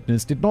star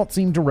witness did not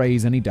seem to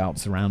raise any doubt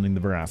surrounding the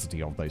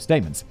veracity of those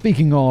statements.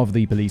 Speaking of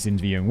the police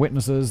interviewing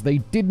witnesses, they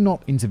did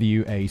not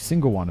interview a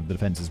single one of the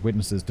defense's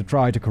witnesses to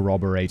try to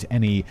corroborate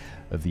any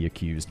of the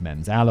accused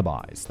men's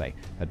alibis. They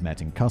had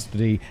met in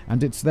custody,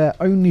 and it's their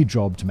only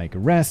job to make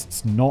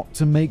arrests, not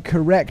to make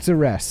correct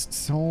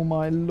arrests. Oh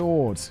my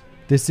lord.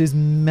 This is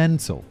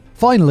mental.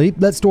 Finally,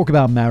 let's talk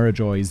about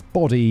Marijoy's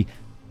body,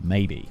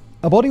 maybe.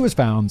 A body was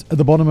found at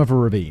the bottom of a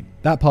ravine.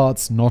 That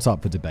part's not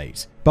up for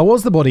debate. But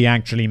was the body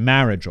actually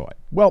Marijoy?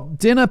 Well,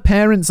 didn't her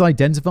parents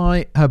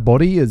identify her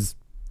body as...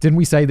 Didn't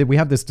we say that we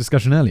had this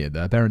discussion earlier,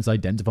 that her parents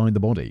identified the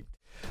body?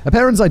 Her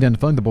parents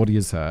identified the body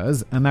as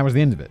hers, and that was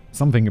the end of it.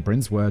 Some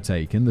fingerprints were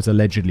taken that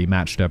allegedly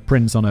matched her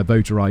prints on her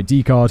voter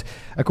ID card,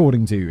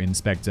 according to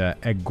Inspector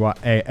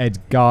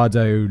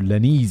Edgardo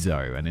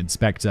Lenizo, an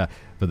inspector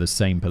for the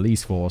same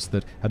police force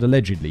that had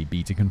allegedly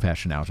beat a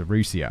confession out of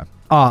Russia.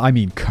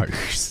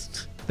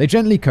 Coaxed. They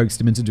gently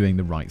coaxed him into doing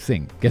the right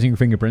thing. Getting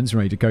fingerprints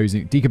from a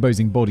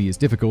decomposing body is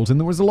difficult, and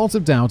there was a lot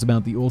of doubt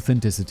about the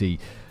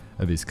authenticity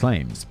of his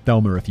claims.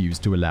 Thelma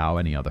refused to allow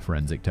any other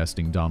forensic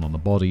testing done on the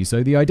body,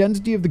 so the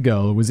identity of the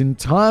girl was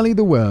entirely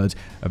the word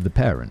of the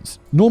parents.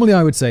 Normally,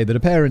 I would say that a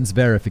parent's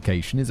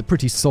verification is a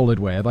pretty solid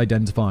way of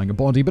identifying a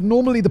body, but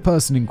normally the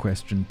person in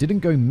question didn't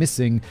go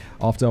missing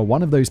after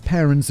one of those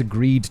parents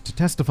agreed to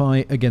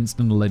testify against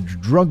an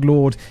alleged drug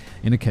lord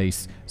in a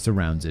case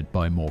surrounded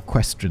by more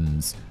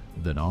questions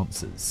than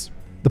answers.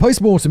 The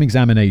post-mortem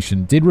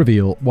examination did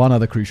reveal one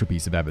other crucial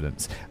piece of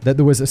evidence, that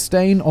there was a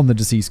stain on the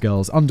deceased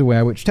girl's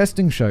underwear which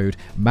testing showed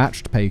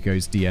matched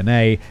Peiko's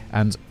DNA,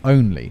 and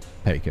only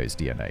Peiko's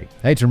DNA.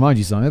 I hate to remind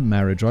you, Simon,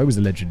 Marajoy was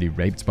allegedly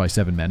raped by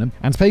 7 men,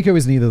 and Peiko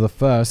is neither the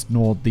first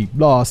nor the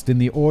last in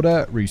the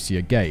order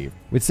Rusia gave.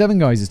 With 7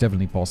 guys, it's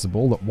definitely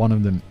possible that one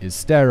of them is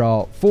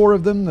sterile. 4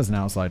 of them, there's an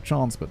outside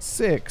chance, but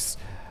 6,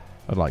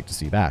 I'd like to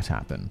see that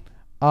happen.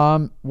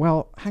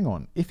 Well, hang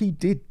on. If he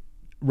did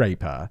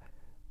rape her,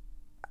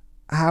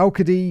 how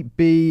could he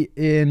be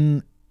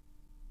on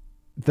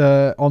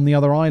the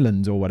other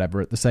island or whatever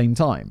at the same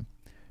time?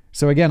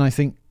 So again, I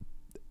think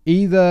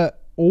either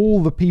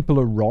all the people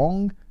are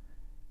wrong.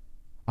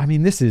 I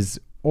mean, this is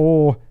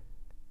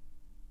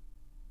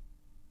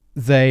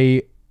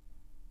very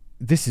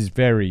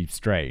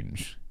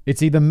strange.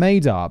 It's either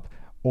made up,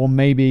 or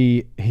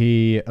maybe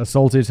he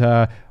assaulted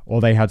her,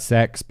 or they had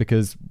sex,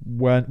 because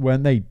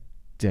weren't they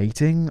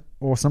dating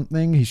or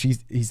something?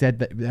 He said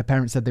that their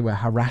parents said they were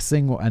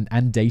harassing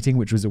and dating,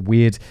 which was a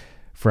weird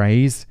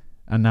phrase,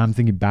 and now I'm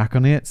thinking back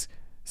on it,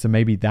 so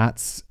maybe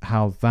that's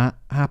how that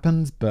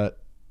happened, but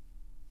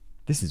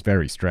this is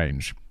very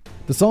strange.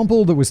 The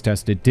sample that was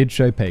tested did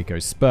show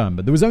Peiko's sperm,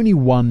 but there was only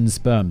 1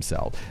 sperm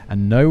cell,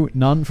 and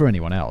none for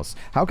anyone else.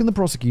 How can the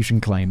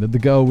prosecution claim that the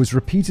girl was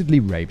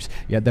repeatedly raped,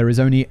 yet there is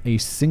only a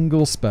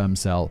single sperm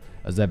cell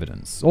as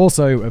evidence?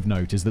 Also of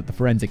note is that the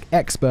forensic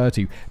expert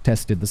who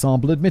tested the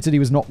sample admitted he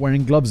was not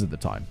wearing gloves at the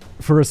time.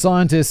 For a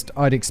scientist,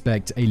 I'd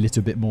expect a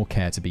little bit more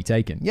care to be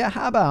taken. Yeah,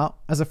 how about,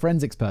 as a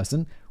forensics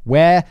person,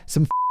 wear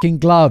some f***ing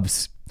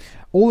gloves?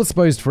 All the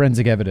supposed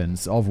forensic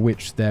evidence, of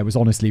which there was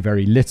honestly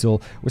very little,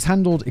 was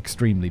handled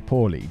extremely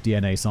poorly.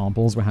 DNA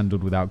samples were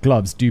handled without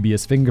gloves,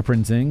 dubious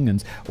fingerprinting,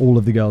 and all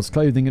of the girl's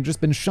clothing had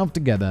just been shoved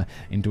together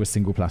into a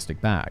single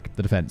plastic bag.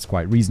 The defense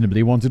quite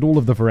reasonably wanted all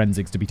of the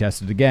forensics to be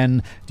tested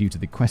again due to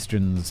the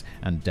questions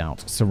and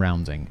doubt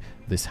surrounding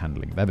this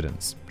handling of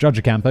evidence. Judge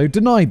Ocampo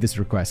denied this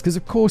request, because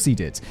of course he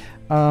did,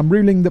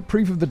 ruling that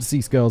proof of the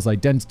deceased girl's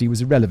identity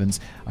was irrelevant.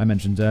 I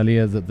mentioned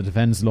earlier that the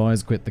defense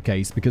lawyers quit the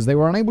case because they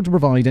were unable to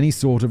provide any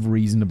sort of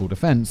reasonable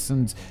defense,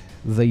 and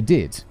they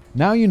did.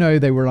 Now you know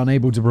they were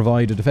unable to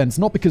provide a defense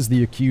not because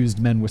the accused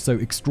men were so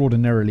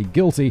extraordinarily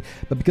guilty,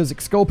 but because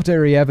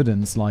exculpatory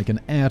evidence like an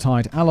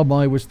airtight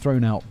alibi was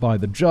thrown out by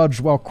the judge,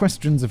 while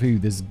questions of who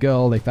this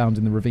girl they found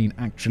in the ravine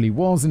actually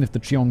was, and if the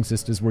Chiong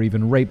sisters were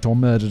even raped or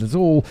murdered at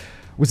all,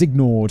 was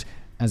ignored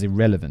as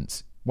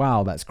irrelevant.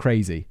 Wow, that's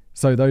crazy.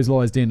 So those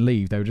lawyers didn't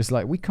leave. They were just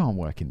like, we can't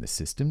work in this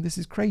system. This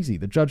is crazy.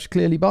 The judge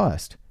clearly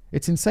biased.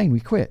 It's insane. We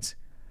quit.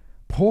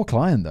 Poor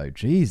client, though.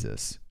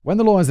 Jesus. When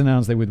the lawyers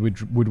announced they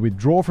would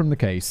withdraw from the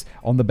case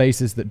on the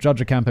basis that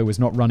Judge Ocampo was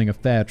not running a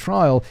fair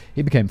trial,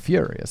 he became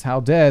furious.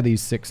 How dare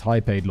these 6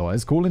 high-paid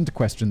lawyers call into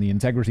question the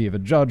integrity of a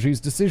judge whose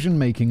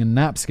decision-making and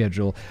nap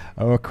schedule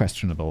are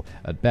questionable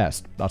at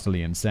best.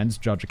 Utterly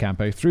incensed, Judge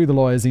Ocampo threw the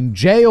lawyers in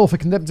jail for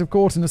contempt of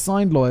court and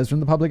assigned lawyers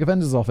from the Public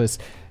Offender's Office.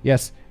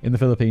 Yes, in the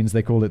Philippines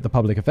they call it the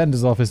Public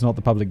Offender's Office, not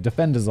the Public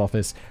Defender's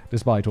Office,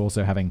 despite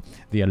also having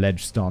the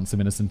alleged stance of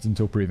innocent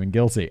until proven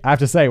guilty. I have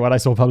to say, when I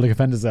saw Public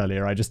Offenders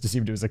earlier, I just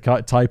assumed it was a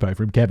typo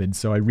from Kevin,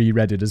 so I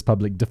reread it as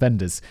Public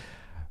Defenders.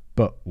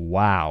 But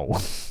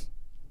wow.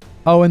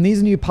 Oh, and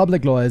these new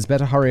public lawyers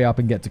better hurry up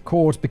and get to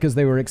court, because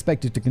they were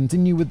expected to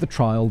continue with the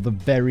trial the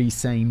very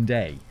same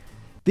day.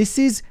 This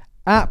is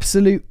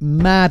absolute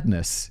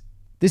madness.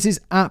 This is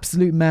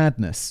absolute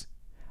madness.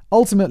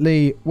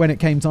 Ultimately, when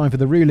it came time for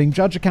the ruling,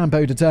 Judge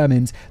Ocampo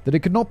determined that it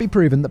could not be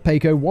proven that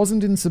Peiko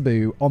wasn't in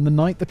Cebu on the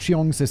night the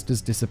Chiong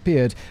sisters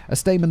disappeared, a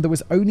statement that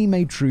was only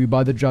made true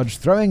by the judge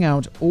throwing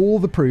out all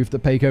the proof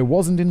that Peiko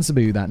wasn't in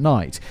Cebu that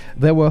night.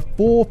 There were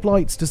 4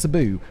 flights to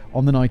Cebu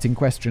on the night in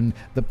question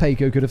that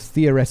Peiko could have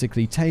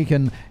theoretically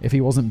taken if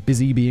he wasn't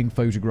busy being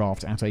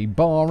photographed at a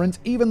bar, and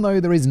even though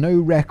there is no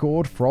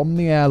record from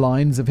the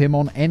airlines of him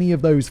on any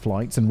of those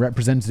flights, and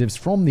representatives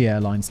from the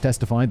airlines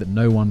testified that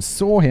no one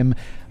saw him,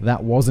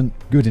 that wasn't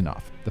good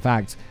enough. The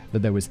fact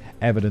that there was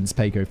evidence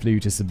Peiko flew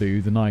to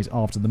Cebu the night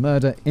after the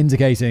murder,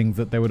 indicating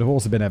that there would have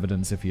also been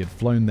evidence if he had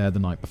flown there the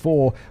night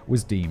before,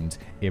 was deemed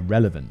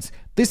irrelevant.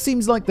 This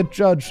seems like the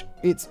judge,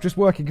 it's just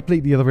working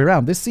completely the other way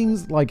around. This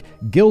seems like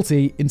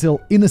guilty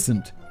until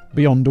innocent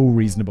beyond all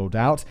reasonable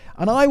doubt,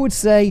 and I would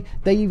say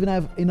they even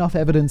have enough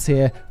evidence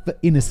here for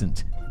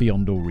innocent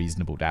beyond all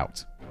reasonable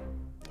doubt.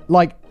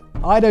 Like,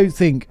 I don't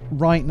think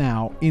right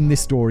now in this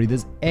story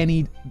there's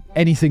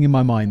anything in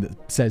my mind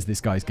that says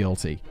this guy's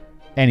guilty.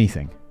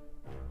 Anything.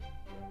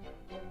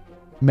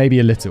 Maybe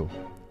a little.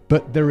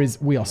 But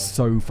we are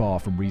so far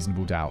from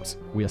reasonable doubt.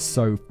 We are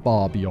so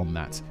far beyond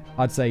that.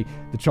 I'd say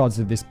the chances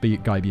of this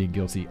guy being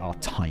guilty are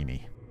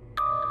tiny.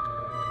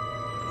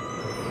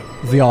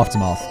 The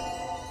aftermath.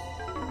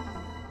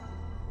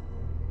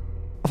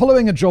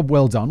 Following a job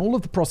well done, all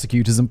of the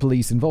prosecutors and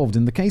police involved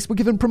in the case were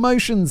given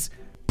promotions.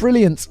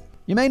 Brilliant.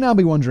 You may now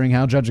be wondering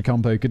how Judge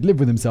Ocampo could live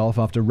with himself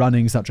after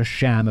running such a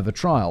sham of a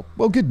trial.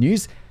 Well, good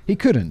news. He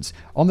couldn't.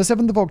 On the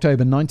 7th of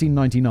October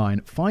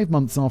 1999, 5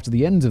 months after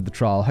the end of the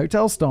trial,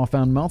 hotel staff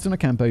found Martin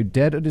Ocampo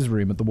dead at his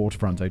room at the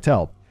Waterfront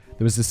Hotel.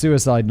 There was a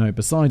suicide note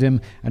beside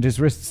him, and his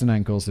wrists and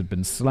ankles had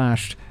been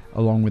slashed,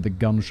 along with a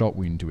gunshot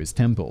wound to his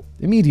temple.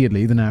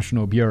 Immediately, the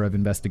National Bureau of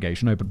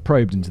Investigation opened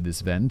probe into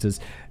this event,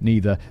 as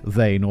neither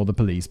they nor the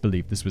police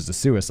believed this was a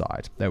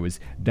suicide. There was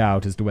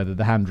doubt as to whether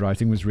the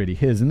handwriting was really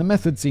his, and the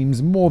method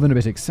seems more than a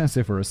bit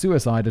excessive for a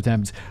suicide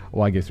attempt.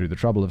 Why go through the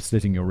trouble of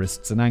slitting your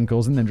wrists and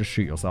ankles and then just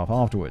shoot yourself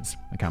afterwards?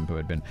 Ocampo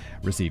had been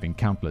receiving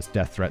countless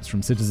death threats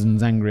from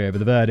citizens angry over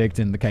the verdict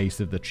in the case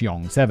of the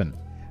Chiong 7.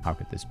 How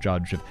could this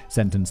judge have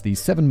sentenced these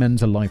 7 men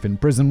to life in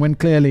prison when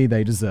clearly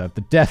they deserved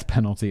the death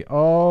penalty?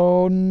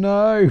 Oh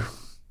no!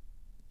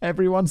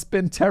 Everyone's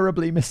been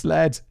terribly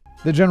misled.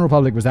 The general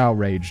public was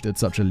outraged at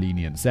such a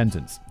lenient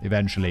sentence.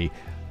 Eventually,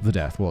 the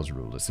death was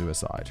ruled a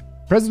suicide.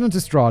 President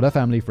Estrada,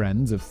 family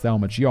friends of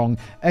Thelma Chiong,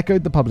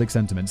 echoed the public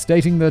sentiment,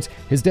 stating that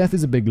his death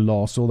is a big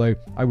loss, although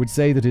I would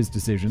say that his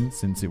decision,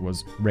 since it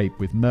was rape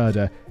with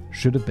murder,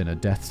 should have been a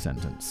death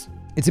sentence.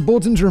 It's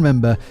important to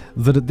remember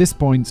that at this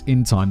point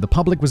in time, the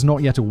public was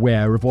not yet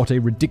aware of what a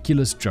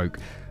ridiculous joke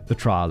the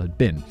trial had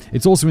been.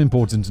 It's also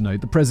important to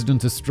note that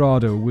President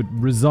Estrada would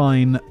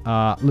resign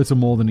little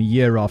more than a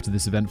year after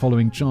this event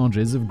following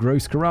charges of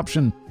gross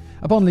corruption.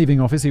 Upon leaving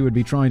office, he would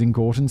be tried in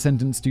court and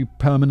sentenced to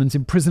permanent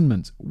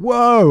imprisonment.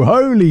 Whoa,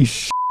 holy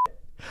shit!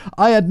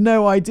 I had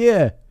no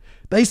idea.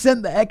 They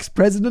sent the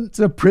ex-president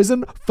to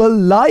prison for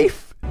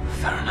life?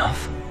 Fair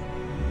enough.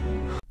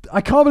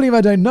 I can't believe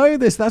I don't know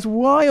this. That's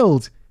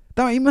wild.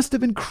 He must have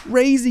been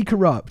crazy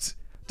corrupt.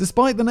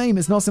 Despite the name,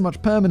 it's not so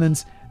much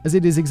permanent as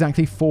it is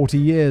exactly 40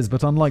 years,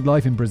 but unlike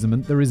life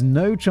imprisonment, there is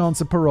no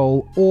chance of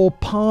parole or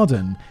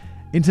pardon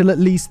until at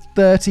least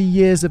 30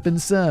 years have been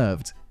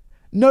served.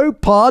 No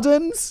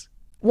pardons?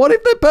 What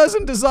if the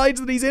person decides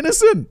that he's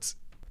innocent?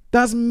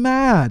 That's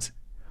mad.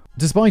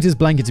 Despite his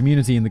blanket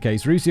immunity in the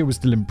case, Ruscio was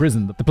still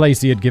imprisoned, the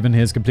place he had given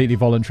his completely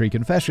voluntary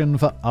confession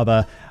for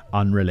other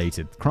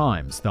unrelated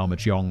crimes. Thelma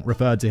Chiong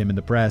referred to him in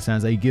the press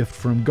as a gift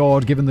from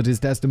God, given that his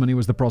testimony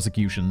was the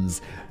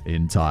prosecution's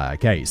entire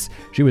case.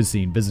 She was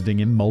seen visiting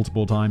him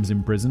multiple times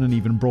in prison and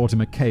even brought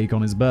him a cake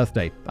on his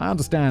birthday. I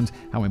understand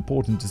how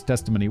important his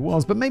testimony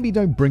was, but maybe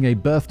don't bring a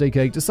birthday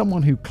cake to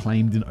someone who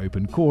claimed in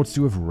open court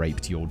to have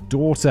raped your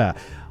daughter.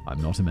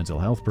 I'm not a mental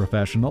health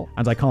professional,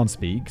 and I can't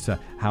speak to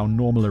how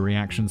normal a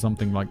reaction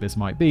something like this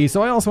might be,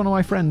 so I asked one of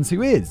my friends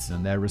who is,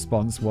 and their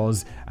response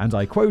was, and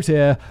I quote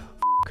here,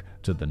 "F***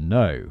 to the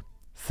no.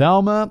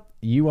 Thelma,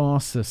 you are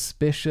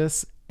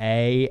suspicious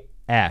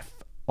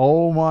AF.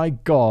 Oh my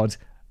god,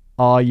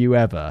 are you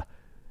ever?"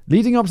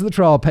 Leading up to the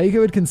trial,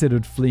 Paco had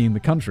considered fleeing the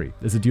country.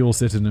 As a dual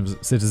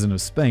citizen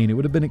of Spain, it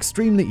would have been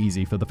extremely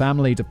easy for the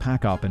family to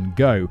pack up and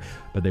go,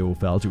 but they all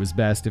felt it was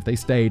best if they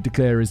stayed to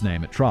clear his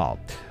name at trial.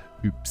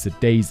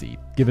 Oops-a-daisy.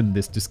 Given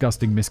this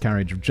disgusting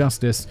miscarriage of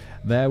justice,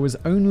 there was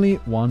only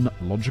one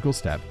logical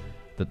step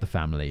that the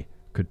family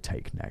could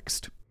take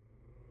next.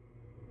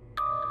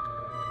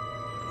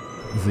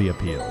 The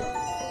appeal.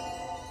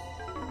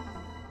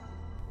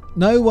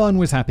 No one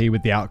was happy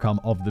with the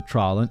outcome of the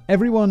trial, and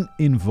everyone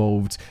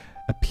involved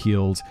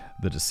appealed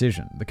the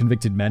decision. The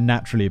convicted men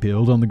naturally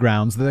appealed on the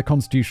grounds that their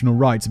constitutional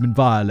rights had been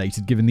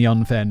violated given the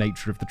unfair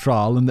nature of the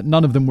trial and that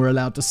none of them were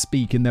allowed to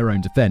speak in their own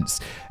defense.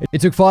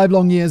 It took 5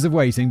 long years of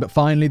waiting, but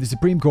finally the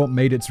Supreme Court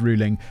made its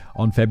ruling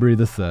on February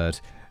the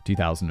 3rd,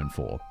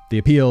 2004. The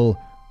appeal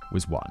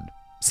was won.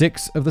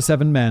 6 of the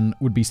 7 men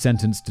would be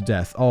sentenced to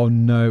death. Oh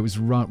no, it was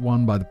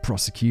won by the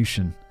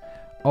prosecution.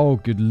 Oh,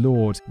 good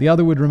lord. The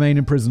other would remain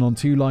in prison on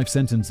 2 life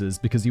sentences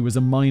because he was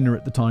a minor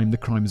at the time the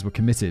crimes were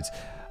committed.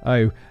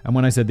 Oh, and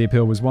when I said the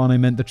appeal was won, I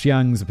meant the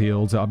Chiang's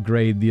appeal to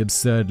upgrade the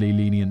absurdly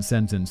lenient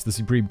sentence. The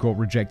Supreme Court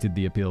rejected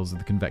the appeals of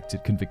the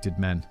convicted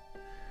men.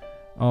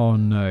 Oh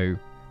no.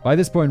 By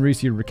this point,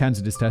 Ruscio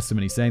recanted his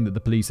testimony, saying that the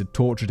police had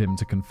tortured him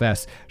to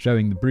confess,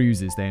 showing the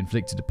bruises they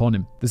inflicted upon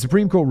him. The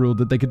Supreme Court ruled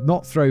that they could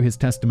not throw his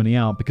testimony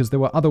out because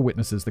there were other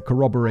witnesses that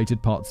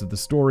corroborated parts of the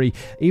story,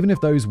 even if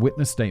those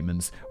witness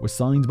statements were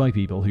signed by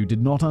people who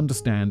did not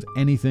understand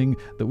anything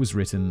that was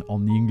written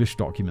on the English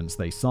documents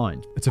they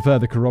signed. To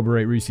further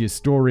corroborate Ruscio's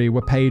story,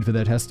 were paid for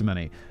their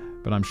testimony,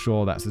 but I'm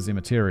sure that's as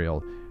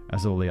immaterial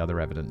as all the other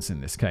evidence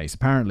in this case.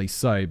 Apparently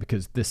so,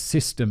 because the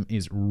system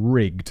is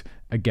rigged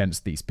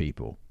against these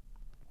people.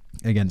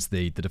 Against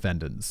the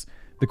defendants.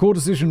 The court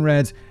decision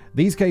read,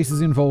 "These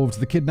cases involved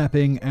the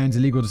kidnapping and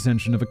illegal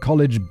detention of a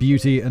college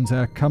beauty and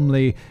her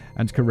comely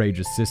and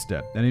courageous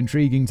sister. An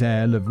intriguing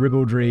tale of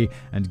ribaldry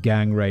and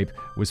gang rape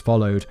was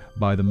followed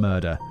by the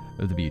murder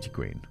of the beauty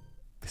queen."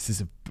 This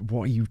is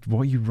what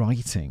are you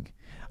writing?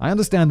 I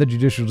understand that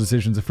judicial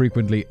decisions are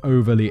frequently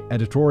overly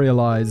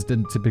editorialized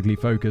and typically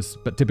focus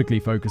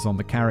on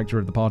the character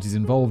of the parties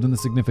involved and the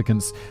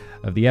significance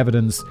of the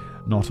evidence,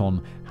 not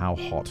on how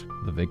hot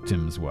the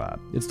victims were.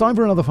 It's time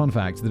for another fun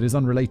fact that is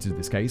unrelated to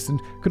this case and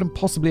couldn't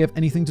possibly have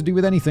anything to do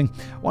with anything.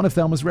 One of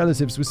Thelma's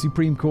relatives was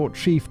Supreme Court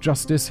Chief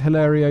Justice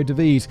Hilario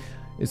David.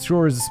 It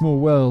sure is a small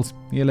world.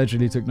 He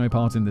allegedly took no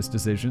part in this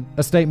decision.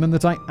 A statement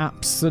that I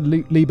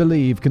absolutely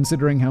believe,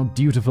 considering how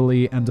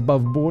dutifully and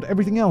above board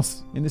everything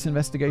else in this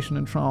investigation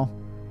and trial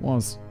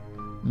was.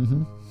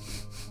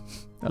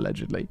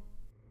 Allegedly.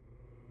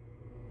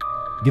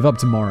 Give up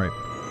tomorrow.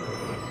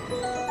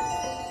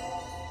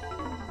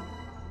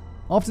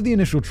 After the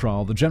initial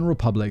trial, the general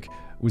public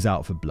was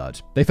out for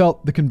blood. They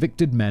felt the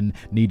convicted men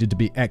needed to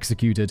be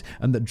executed,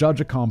 and that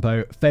Judge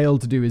Ocampo failed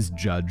to do his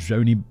job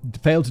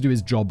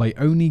by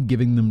only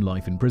giving them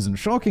life in prison.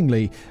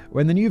 Shockingly,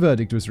 when the new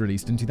verdict was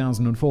released in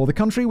 2004, the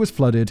country was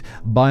flooded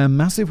by a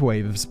massive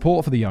wave of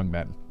support for the young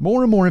men.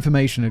 More and more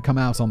information had come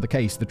out on the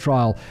case, the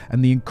trial,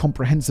 and the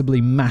incomprehensibly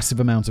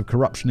massive amount of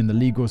corruption in the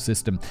legal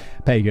system.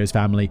 Paco's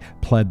family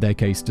pled their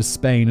case to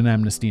Spain and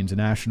Amnesty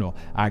International.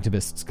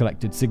 Activists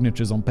collected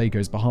signatures on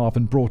Paco's behalf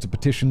and brought a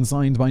petition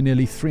signed by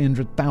nearly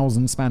 300,000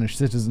 Spanish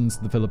citizens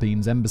to the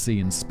Philippines embassy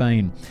in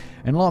Spain.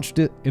 In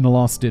a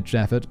last-ditch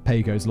effort,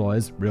 Paco's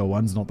lawyers, real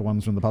ones, not the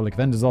ones from the Public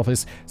Defender's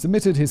Office,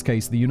 submitted his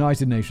case to the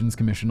United Nations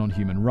Commission on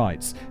Human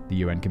Rights. The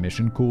UN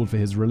Commission called for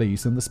his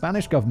release, and the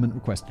Spanish government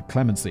requested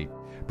clemency.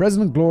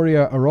 President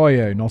Gloria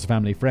Arroyo, not a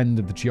family friend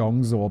of the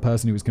Chiongs or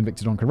person who was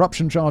convicted on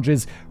corruption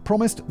charges,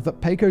 promised that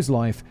Paco's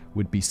life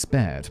would be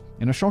spared.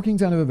 In a shocking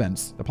turn of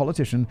events, the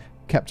politician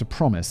kept a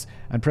promise,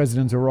 and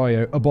President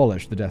Arroyo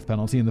abolished the death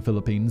penalty in the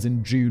Philippines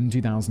in June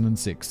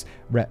 2006,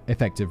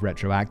 effective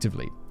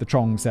retroactively. The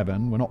Chiong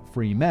 7 were not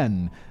free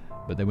men,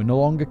 but they were no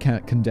longer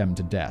condemned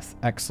to death.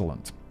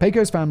 Excellent.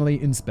 Paco's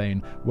family in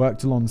Spain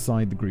worked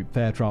alongside the group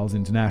Fair Trials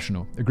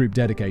International, a group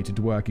dedicated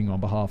to working on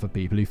behalf of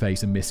people who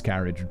face a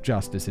miscarriage of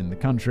justice in the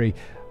country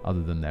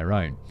other than their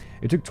own.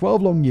 It took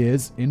 12 long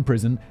years in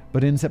prison,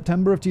 but in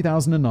September of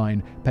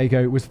 2009,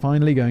 Paco was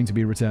finally going to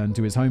be returned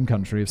to his home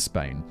country of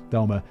Spain.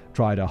 Thelma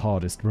tried her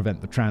hardest to prevent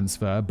the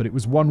transfer, but it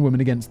was one woman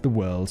against the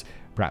world.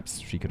 Perhaps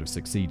she could have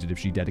succeeded if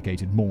she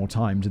dedicated more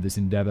time to this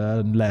endeavor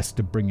and less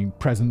to bringing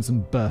presents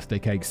and birthday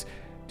cakes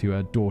to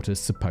her daughter's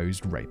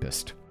supposed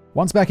rapist.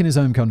 Once back in his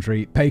home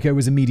country, Paco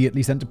was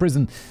immediately sent to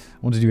prison.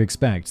 What did you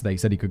expect? They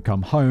said he could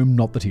come home,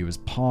 not that he was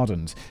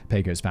pardoned.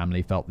 Paco's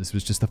family felt this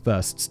was just the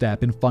first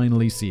step in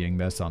finally seeing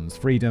their son's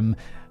freedom,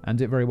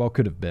 and it very well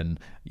could have been.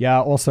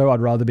 Yeah, also,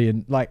 I'd rather be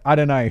in, I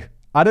don't know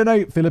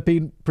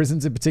Philippine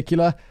prisons in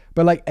particular,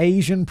 but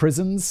Asian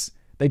prisons,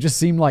 they just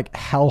seem like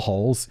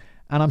hellholes,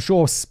 and I'm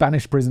sure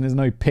Spanish prison is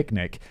no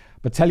picnic,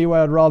 but tell you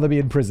where I'd rather be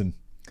in prison.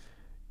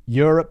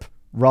 Europe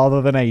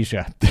rather than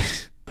Asia.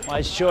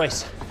 Wise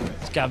choice.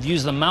 It's got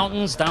views of the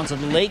mountains down to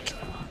the lake.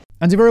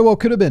 And it very well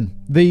could have been.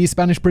 The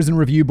Spanish Prison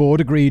Review Board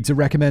agreed to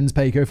recommend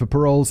Paco for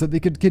parole so that he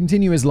could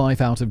continue his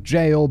life out of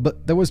jail,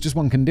 but there was just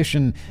one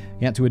condition.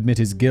 He had to admit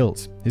his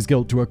guilt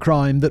to a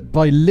crime that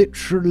by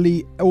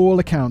literally all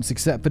accounts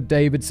except for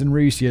Davidson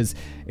Rusia's,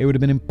 it would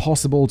have been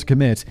impossible to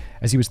commit,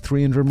 as he was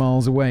 300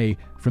 miles away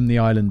from the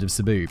island of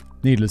Cebu.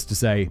 Needless to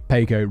say,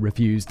 Paco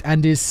refused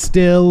and is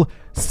still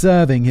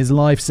serving his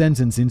life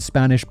sentence in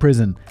Spanish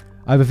prison.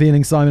 I have a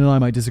feeling Simon and I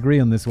might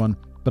disagree on this one,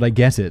 but I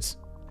get it.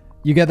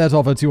 You get that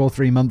offer 2 or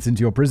 3 months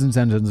into your prison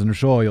sentence, and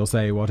sure, you'll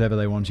say whatever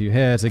they want to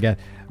hear to get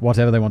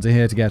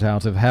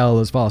out of hell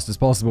as fast as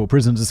possible.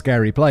 Prison's a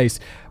scary place,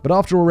 but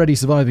after already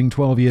surviving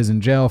 12 years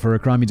in jail for a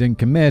crime he didn't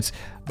commit,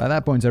 by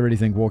that point I really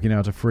think walking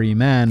out a free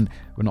man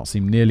would not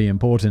seem nearly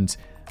important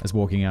as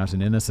walking out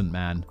an innocent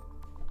man.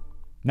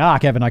 Nah,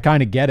 Kevin, I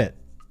kind of get it.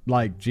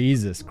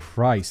 Jesus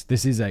Christ,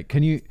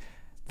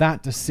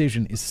 that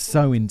decision is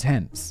so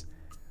intense.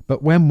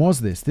 But when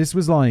was this? This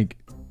was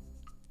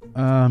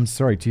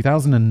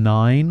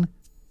 2009?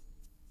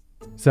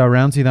 So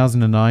around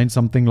 2009,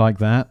 something like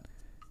that.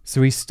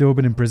 So he's still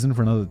been in prison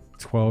for another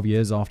 12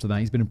 years after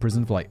that. He's been in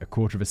prison for a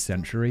quarter of a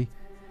century.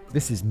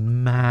 This is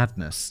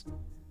madness.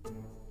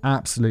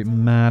 Absolute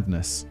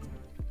madness.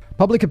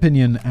 Public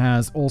opinion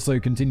has also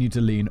continued to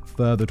lean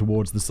further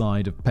towards the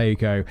side of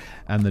Paco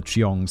and the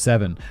Chiong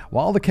 7.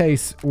 While the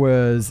case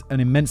was an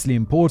immensely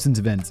important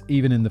event,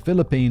 even in the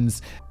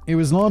Philippines, it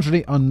was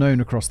largely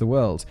unknown across the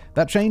world.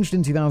 That changed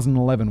in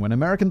 2011 when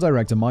American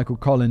director Michael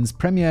Collins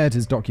premiered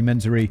his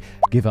documentary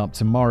Give Up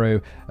Tomorrow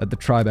at the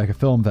Tribeca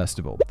Film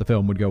Festival. The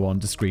film would go on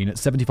to screen at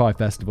 75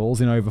 festivals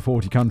in over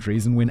 40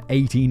 countries and win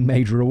 18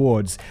 major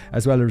awards,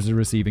 as well as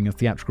receiving a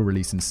theatrical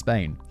release in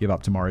Spain. Give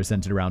Up Tomorrow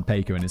centered around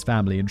Paco and his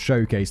family and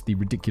showcased the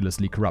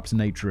ridiculously corrupt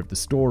nature of the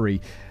story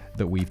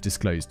that we've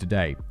disclosed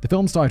today. The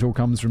film's title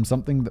comes from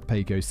something that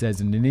Paco says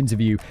in an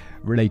interview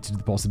related to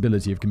the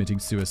possibility of committing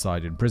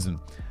suicide in prison.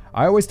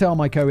 I always tell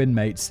my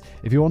co-inmates,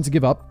 if you want to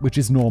give up, which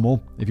is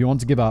normal, if you want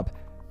to give up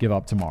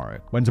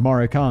tomorrow. When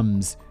tomorrow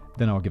comes,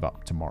 then I'll give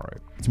up tomorrow.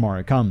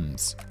 Tomorrow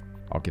comes,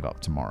 I'll give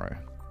up tomorrow.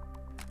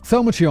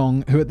 Thelma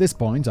Chiong, who at this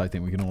point I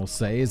think we can all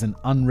say is an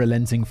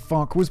unrelenting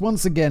fuck, was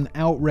once again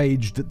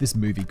outraged that this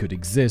movie could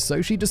exist,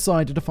 so she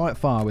decided to fight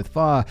fire with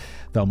fire.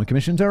 Thelma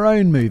commissioned her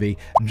own movie,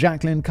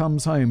 Jacqueline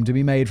Comes Home, to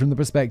be made from the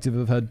perspective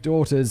of her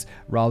daughters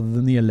rather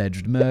than the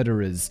alleged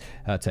murderers.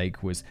 Her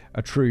take was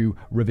a true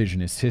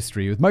revisionist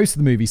history, with most of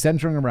the movie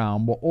centering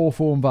around what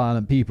awful and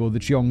violent people the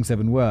Chiong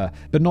 7 were,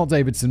 but not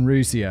Davidson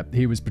Rusia.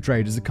 He was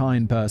portrayed as a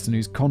kind person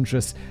whose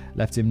conscience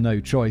left him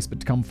no choice but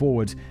to come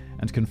forward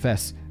and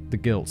confess the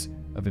guilt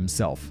of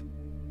himself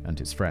and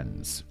his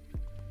friends.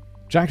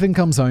 Jacqueline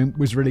Comes Home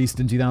was released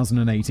in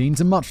 2018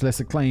 to much less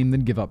acclaim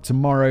than Give Up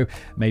Tomorrow.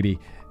 Maybe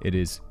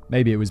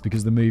it was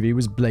because the movie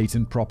was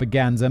blatant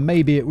propaganda.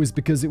 Maybe it was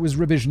because it was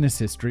revisionist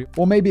history.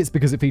 Or maybe it's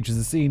because it features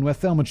a scene where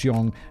Thelma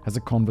Chiong has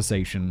a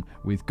conversation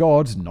with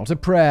God, not a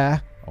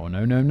prayer. Oh,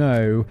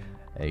 no.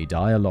 A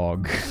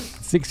dialogue.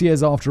 6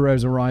 years after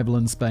Rose's arrival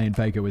in Spain,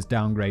 Faker was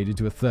downgraded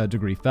to a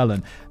third-degree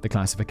felon, the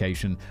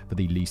classification for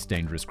the least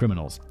dangerous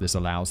criminals. This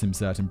allows him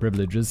certain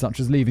privileges, such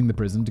as leaving the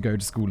prison to go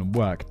to school and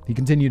work. He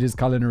continued his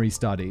culinary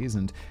studies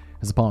and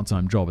has a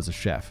part-time job as a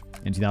chef.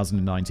 In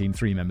 2019,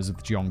 3 members of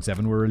the Chiong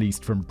 7 were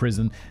released from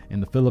prison in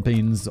the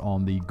Philippines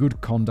on the Good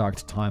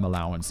Conduct Time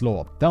Allowance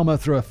law. Thelma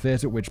threw a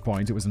fit, at which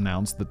point it was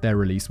announced that their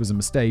release was a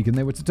mistake and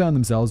they were to turn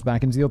themselves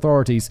back into the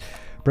authorities.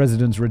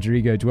 President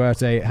Rodrigo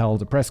Duterte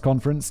held a press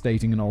conference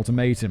stating an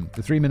ultimatum.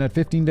 The 3 men had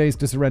 15 days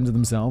to surrender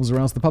themselves or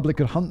else the public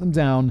could hunt them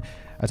down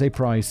at a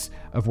price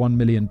of 1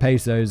 million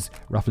pesos,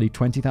 roughly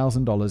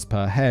 $20,000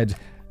 per head,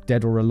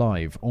 dead or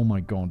alive. Oh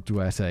my God,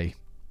 Duterte.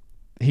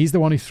 He's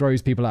the one who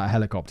throws people out of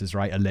helicopters,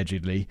 right?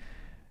 Allegedly.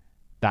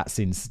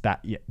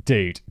 Yeah,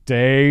 dude.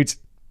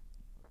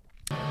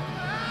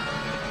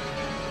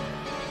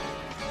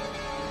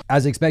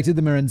 As expected,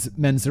 the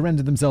men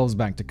surrendered themselves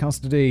back to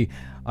custody.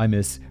 I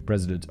miss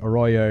President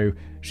Arroyo.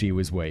 She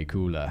was way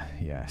cooler.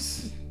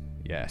 Yes.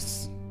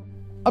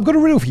 I've got a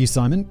riddle for you,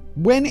 Simon.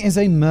 When is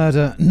a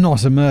murder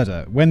not a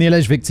murder? When the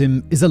alleged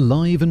victim is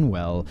alive and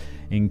well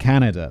in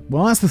Canada.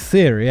 Well, that's the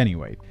theory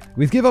anyway.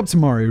 With Give Up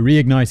Tomorrow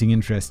reigniting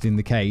interest in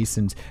the case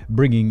and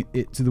bringing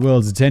it to the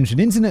world's attention,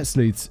 internet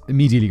sleuths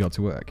immediately got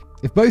to work.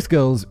 If both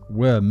girls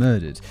were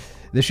murdered,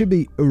 there should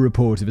be a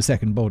report of a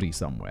second body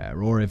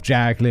somewhere, or if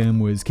Jacqueline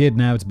was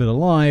kidnapped but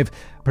alive,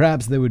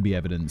 perhaps there would be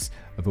evidence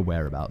of her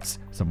whereabouts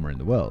somewhere in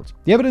the world.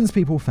 The evidence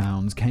people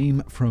found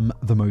came from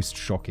the most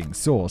shocking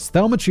source,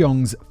 Thelma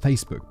Chiong's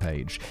Facebook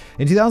page.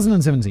 In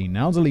 2017,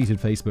 now deleted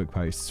Facebook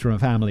posts from a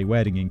family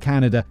wedding in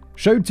Canada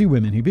showed 2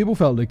 women who people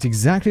felt looked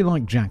exactly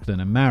like Jacqueline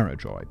and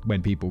Marijoy.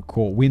 When people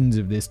caught wind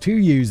of this, 2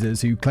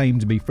 users who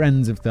claimed to be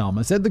friends of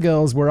Thelma said the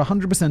girls were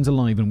 100%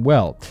 alive and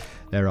well.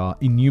 There are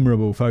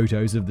innumerable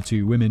photos of the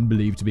 2 women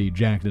believed to be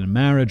Jacqueline and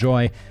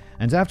Marijoy,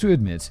 and I have to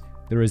admit,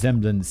 the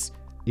resemblance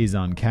is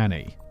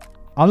uncanny.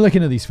 I'm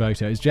looking at these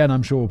photos. Jen,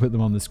 I'm sure will put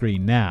them on the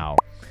screen now.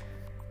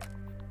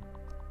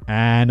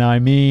 And I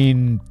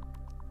mean,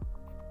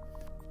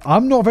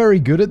 I'm not very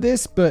good at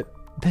this, but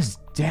there's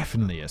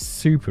definitely a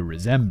super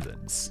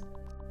resemblance.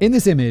 In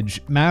this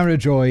image,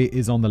 Marijoy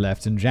is on the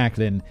left and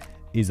Jacqueline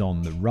is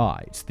on the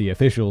right. The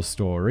official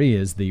story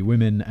is the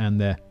women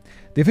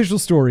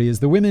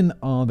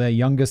are their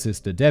younger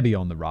sister Debbie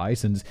on the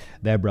right and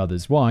their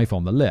brother's wife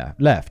on the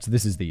left.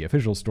 This is the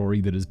official story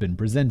that has been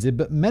presented,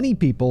 but many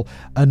people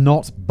are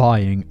not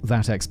buying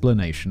that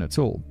explanation at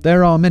all.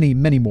 There are many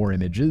more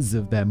images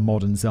of their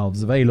modern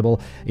selves available,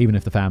 even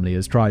if the family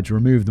has tried to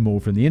remove them all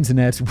from the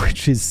internet,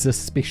 which is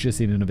suspicious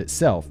in and of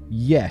itself.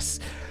 Yes.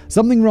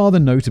 Something rather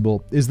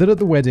notable is that at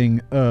the wedding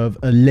of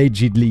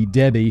allegedly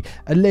Debbie,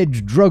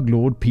 alleged drug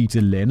lord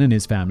Peter Lin and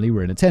his family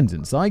were in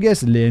attendance. I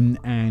guess Lin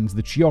and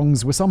the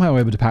Chiongs were somehow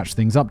able to patch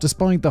things up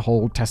despite the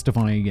whole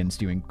testifying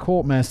against you in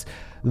court mess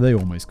they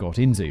almost got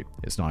into.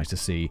 It's nice to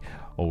see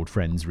old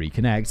friends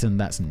reconnect, and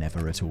that's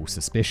never at all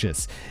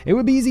suspicious. It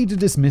would be easy to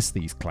dismiss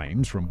these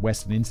claims from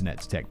Western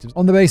internet detectives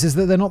on the basis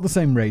that they're not the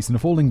same race and are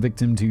falling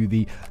victim to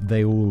the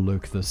 "they all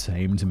look the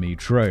same to me"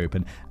 trope,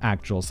 an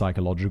actual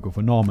psychological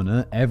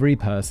phenomena every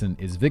person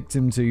is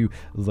victim to,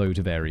 though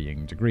to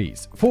varying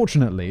degrees.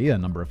 Fortunately, a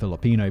number of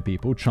Filipino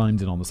people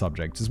chimed in on the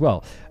subject as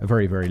well. A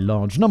very, very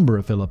large number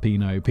of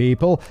Filipino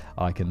people.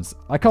 I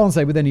can't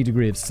say with any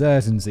degree of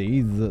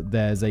certainty that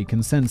there's a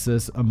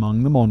consensus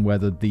among them on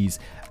whether these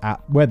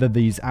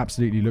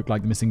absolutely look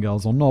like the missing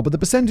girls or not, but the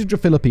percentage of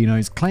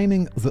Filipinos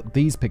claiming that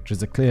these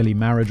pictures are clearly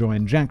Marijoy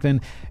and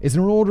Jacqueline is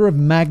an order of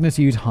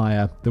magnitude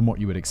higher than what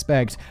you would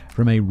expect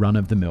from a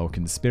run-of-the-mill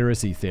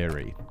conspiracy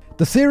theory.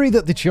 The theory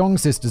that the Chiong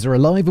sisters are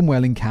alive and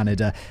well in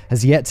Canada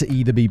has yet to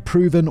either be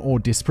proven or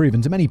disproven.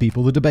 To many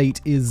people, the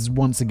debate is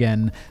once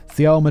again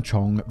Thelma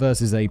Chiong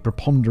versus a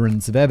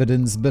preponderance of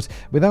evidence, but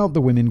without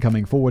the women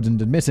coming forward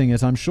and admitting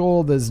it, I'm not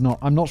sure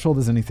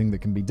there's anything that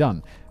can be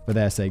done. For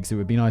their sakes, it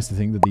would be nice to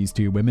think that these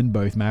 2 women,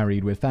 both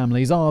married with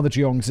families, are the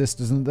Chiong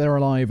sisters and they're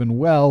alive and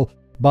well.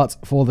 But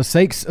for the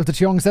sakes of the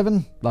Chiong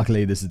 7,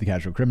 luckily this is the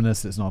Casual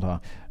Criminalist. It's not our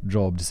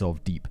job to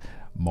solve deep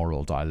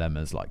moral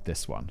dilemmas like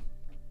this one.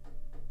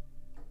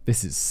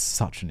 This is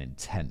such an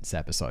intense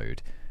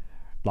episode.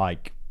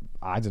 Like,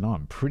 I don't know,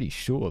 I'm pretty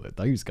sure that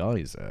those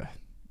guys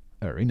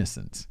are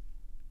innocent.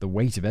 The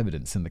weight of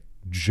evidence and the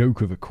joke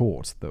of a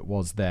court that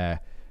was their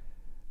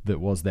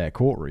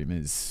courtroom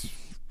is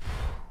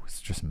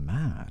it's just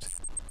mad.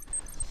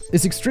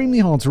 It's extremely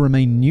hard to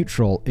remain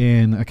neutral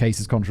in a case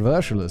as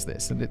controversial as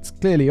this, and it's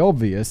clearly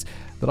obvious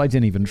that I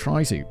didn't even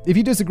try to. If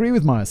you disagree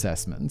with my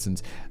assessment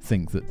and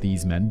think that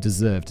these men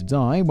deserve to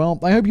die, well,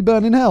 I hope you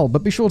burn in hell,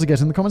 but be sure to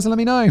get in the comments and let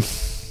me know.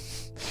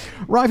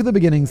 Right from the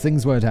beginning,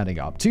 things weren't adding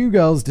up. 2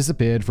 girls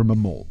disappeared from a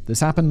mall. This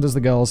happened as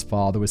the girl's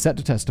father was set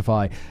to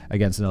testify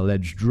against an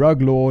alleged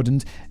drug lord,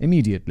 and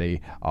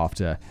immediately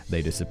after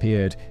they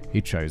disappeared,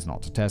 he chose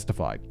not to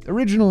testify.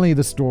 Originally,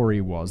 the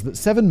story was that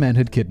 7 men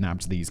had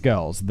kidnapped these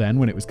girls. Then,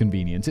 when it was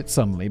convenient, it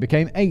suddenly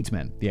became 8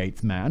 men. The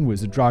 8th man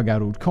was a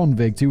drug-addled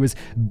convict who was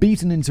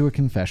beaten into a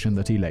confession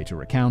that he later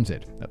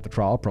recounted. At the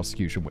trial,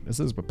 prosecution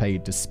witnesses were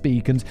paid to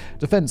speak, and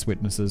defense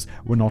witnesses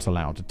were not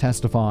allowed to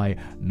testify,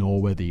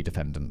 nor were the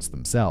defendants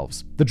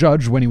themselves. The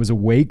judge, when he was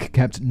awake,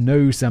 kept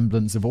no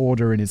semblance of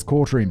order in his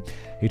courtroom.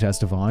 He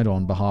testified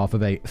on behalf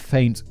of a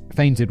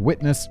fainted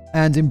witness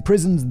and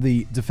imprisoned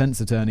the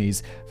defense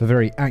attorneys for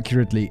very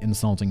accurately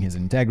insulting his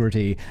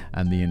integrity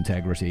and the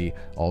integrity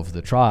of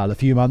the trial. A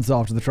few months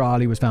after the trial,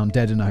 he was found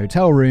dead in a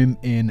hotel room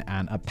in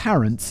an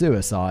apparent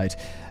suicide.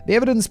 The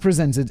evidence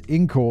presented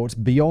in court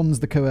beyond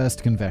the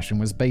coerced confession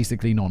was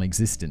basically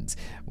non-existent.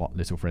 What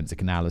little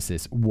forensic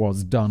analysis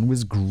was done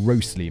was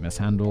grossly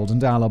mishandled,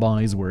 and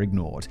alibis were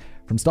ignored.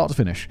 From start to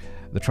finish,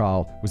 the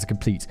trial was a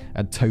complete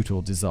and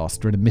total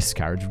disaster and a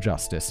miscarriage of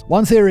justice.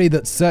 One theory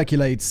that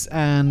circulates,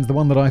 and the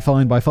one that I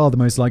find by far the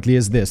most likely,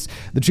 is this.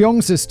 The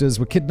Chiong sisters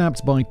were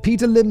kidnapped by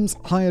Peter Lim's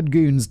hired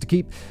goons to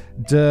keep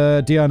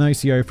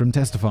Dionisio from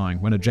testifying.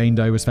 When a Jane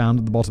Doe was found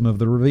at the bottom of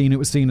the ravine, it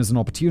was seen as an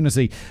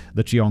opportunity.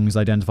 The Chiongs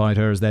identified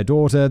her as their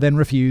daughter, then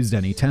refused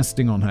any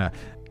testing on her.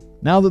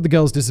 Now that the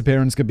girl's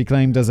disappearance could be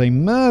claimed as a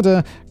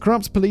murder,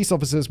 corrupt police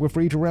officers were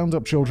free to round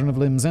up children of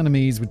Lim's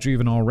enemies with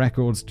juvenile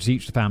records to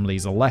teach the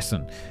families a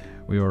lesson.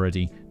 We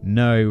already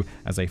know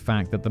as a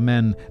fact that the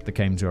men that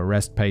came to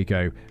arrest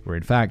Peiko were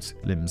in fact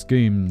Lim's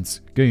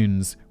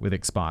goons with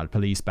expired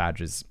police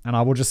badges. And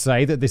I will just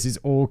say that this is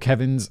all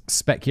Kevin's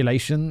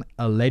speculation,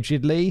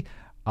 allegedly,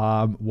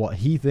 what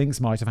he thinks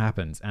might have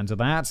happened. And to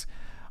that,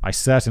 I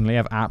certainly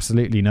have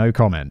absolutely no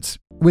comment.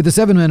 With the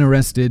 7 men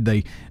arrested,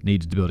 they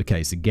needed to build a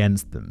case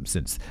against them,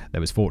 since there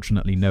was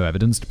fortunately no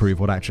evidence to prove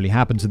what actually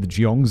happened to the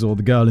Chiongs or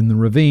the girl in the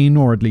ravine,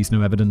 or at least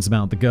no evidence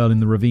about the girl in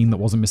the ravine that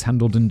wasn't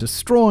mishandled and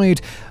destroyed.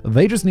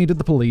 They just needed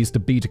the police to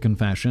beat a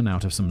confession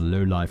out of some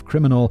low-life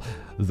criminal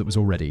that was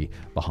already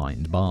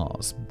behind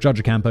bars. Judge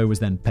Ocampo was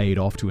then paid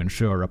off to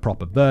ensure a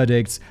proper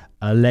verdict,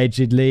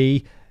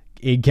 allegedly,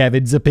 in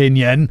Kevin's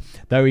opinion,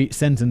 though he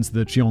sentenced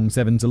the Chiong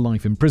 7 to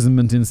life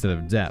imprisonment instead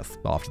of death.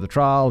 After the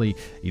trial, he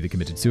either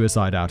committed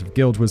suicide out of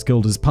guilt, was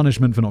killed as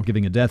punishment for not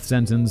giving a death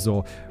sentence,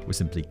 or was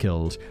simply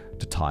killed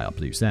to tie up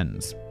loose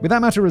ends. With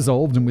that matter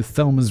resolved, and with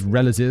Thelma's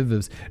relative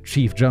as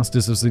Chief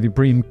Justice of the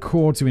Supreme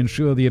Court to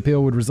ensure the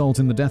appeal would result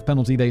in the death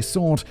penalty they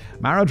sought,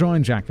 Marajoy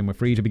and Jacqueline were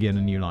free to begin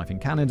a new life in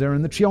Canada,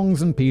 and the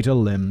Chiongs and Peter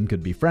Lim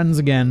could be friends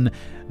again,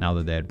 now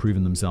that they had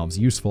proven themselves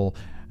useful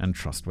and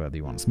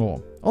trustworthy once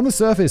more. On the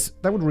surface,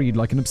 that would read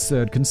like an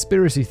absurd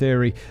conspiracy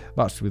theory,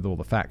 but with all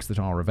the facts that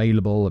are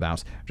available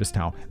about just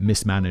how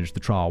mismanaged the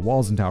trial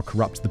was and how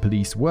corrupt the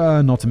police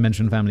were, not to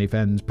mention family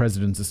friend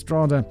President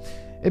Estrada,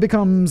 it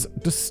becomes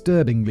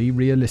disturbingly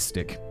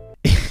realistic.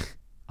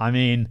 I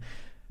mean,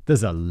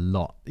 there's a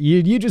lot.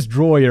 You just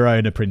draw your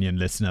own opinion,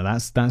 listener.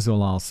 That's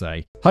all I'll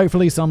say.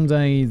 Hopefully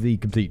someday the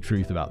complete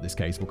truth about this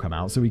case will come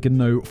out so we can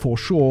know for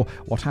sure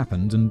what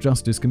happened and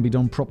justice can be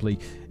done properly.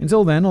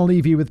 Until then, I'll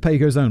leave you with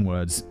Peiko's own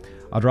words.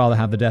 I'd rather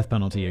have the death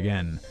penalty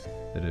again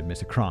than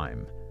admit a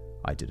crime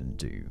I didn't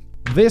do.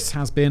 This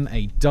has been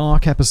a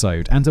dark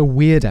episode and a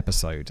weird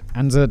episode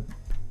and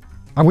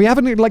we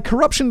haven't,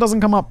 corruption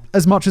doesn't come up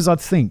as much as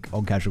I'd think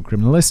on Casual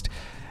Criminalist.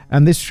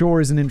 And this sure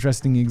is an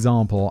interesting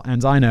example,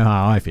 and I know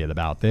how I feel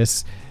about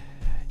this.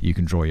 You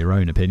can draw your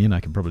own opinion. I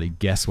can probably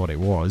guess what it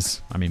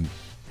was. I mean,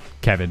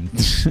 Kevin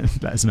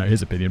let us know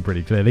his opinion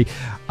pretty clearly.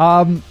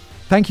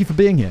 Thank you for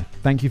being here.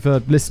 Thank you for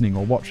listening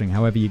or watching,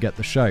 however you get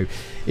the show.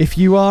 If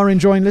you are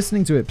enjoying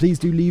listening to it, please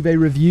do leave a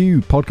review.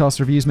 Podcast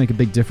reviews make a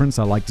big difference.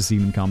 I like to see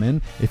them come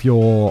in. If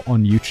you're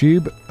on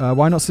YouTube,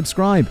 why not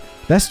subscribe?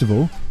 Best of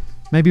all,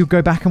 maybe you'll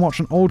go back and watch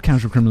an old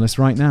Casual Criminalist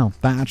right now.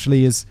 That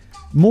actually is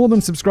more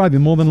than subscribing,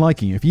 more than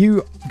liking. If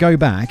you go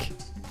back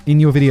in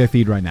your video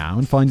feed right now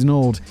and find an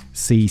old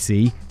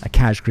CC, a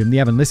Cash Crim that you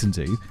haven't listened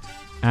to,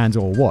 and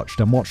or watched,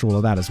 and watch all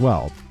of that as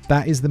well,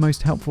 that is the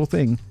most helpful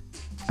thing,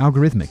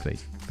 algorithmically,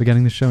 for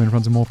getting the show in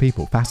front of more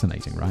people.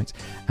 Fascinating, right?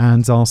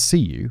 And I'll see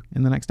you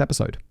in the next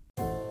episode.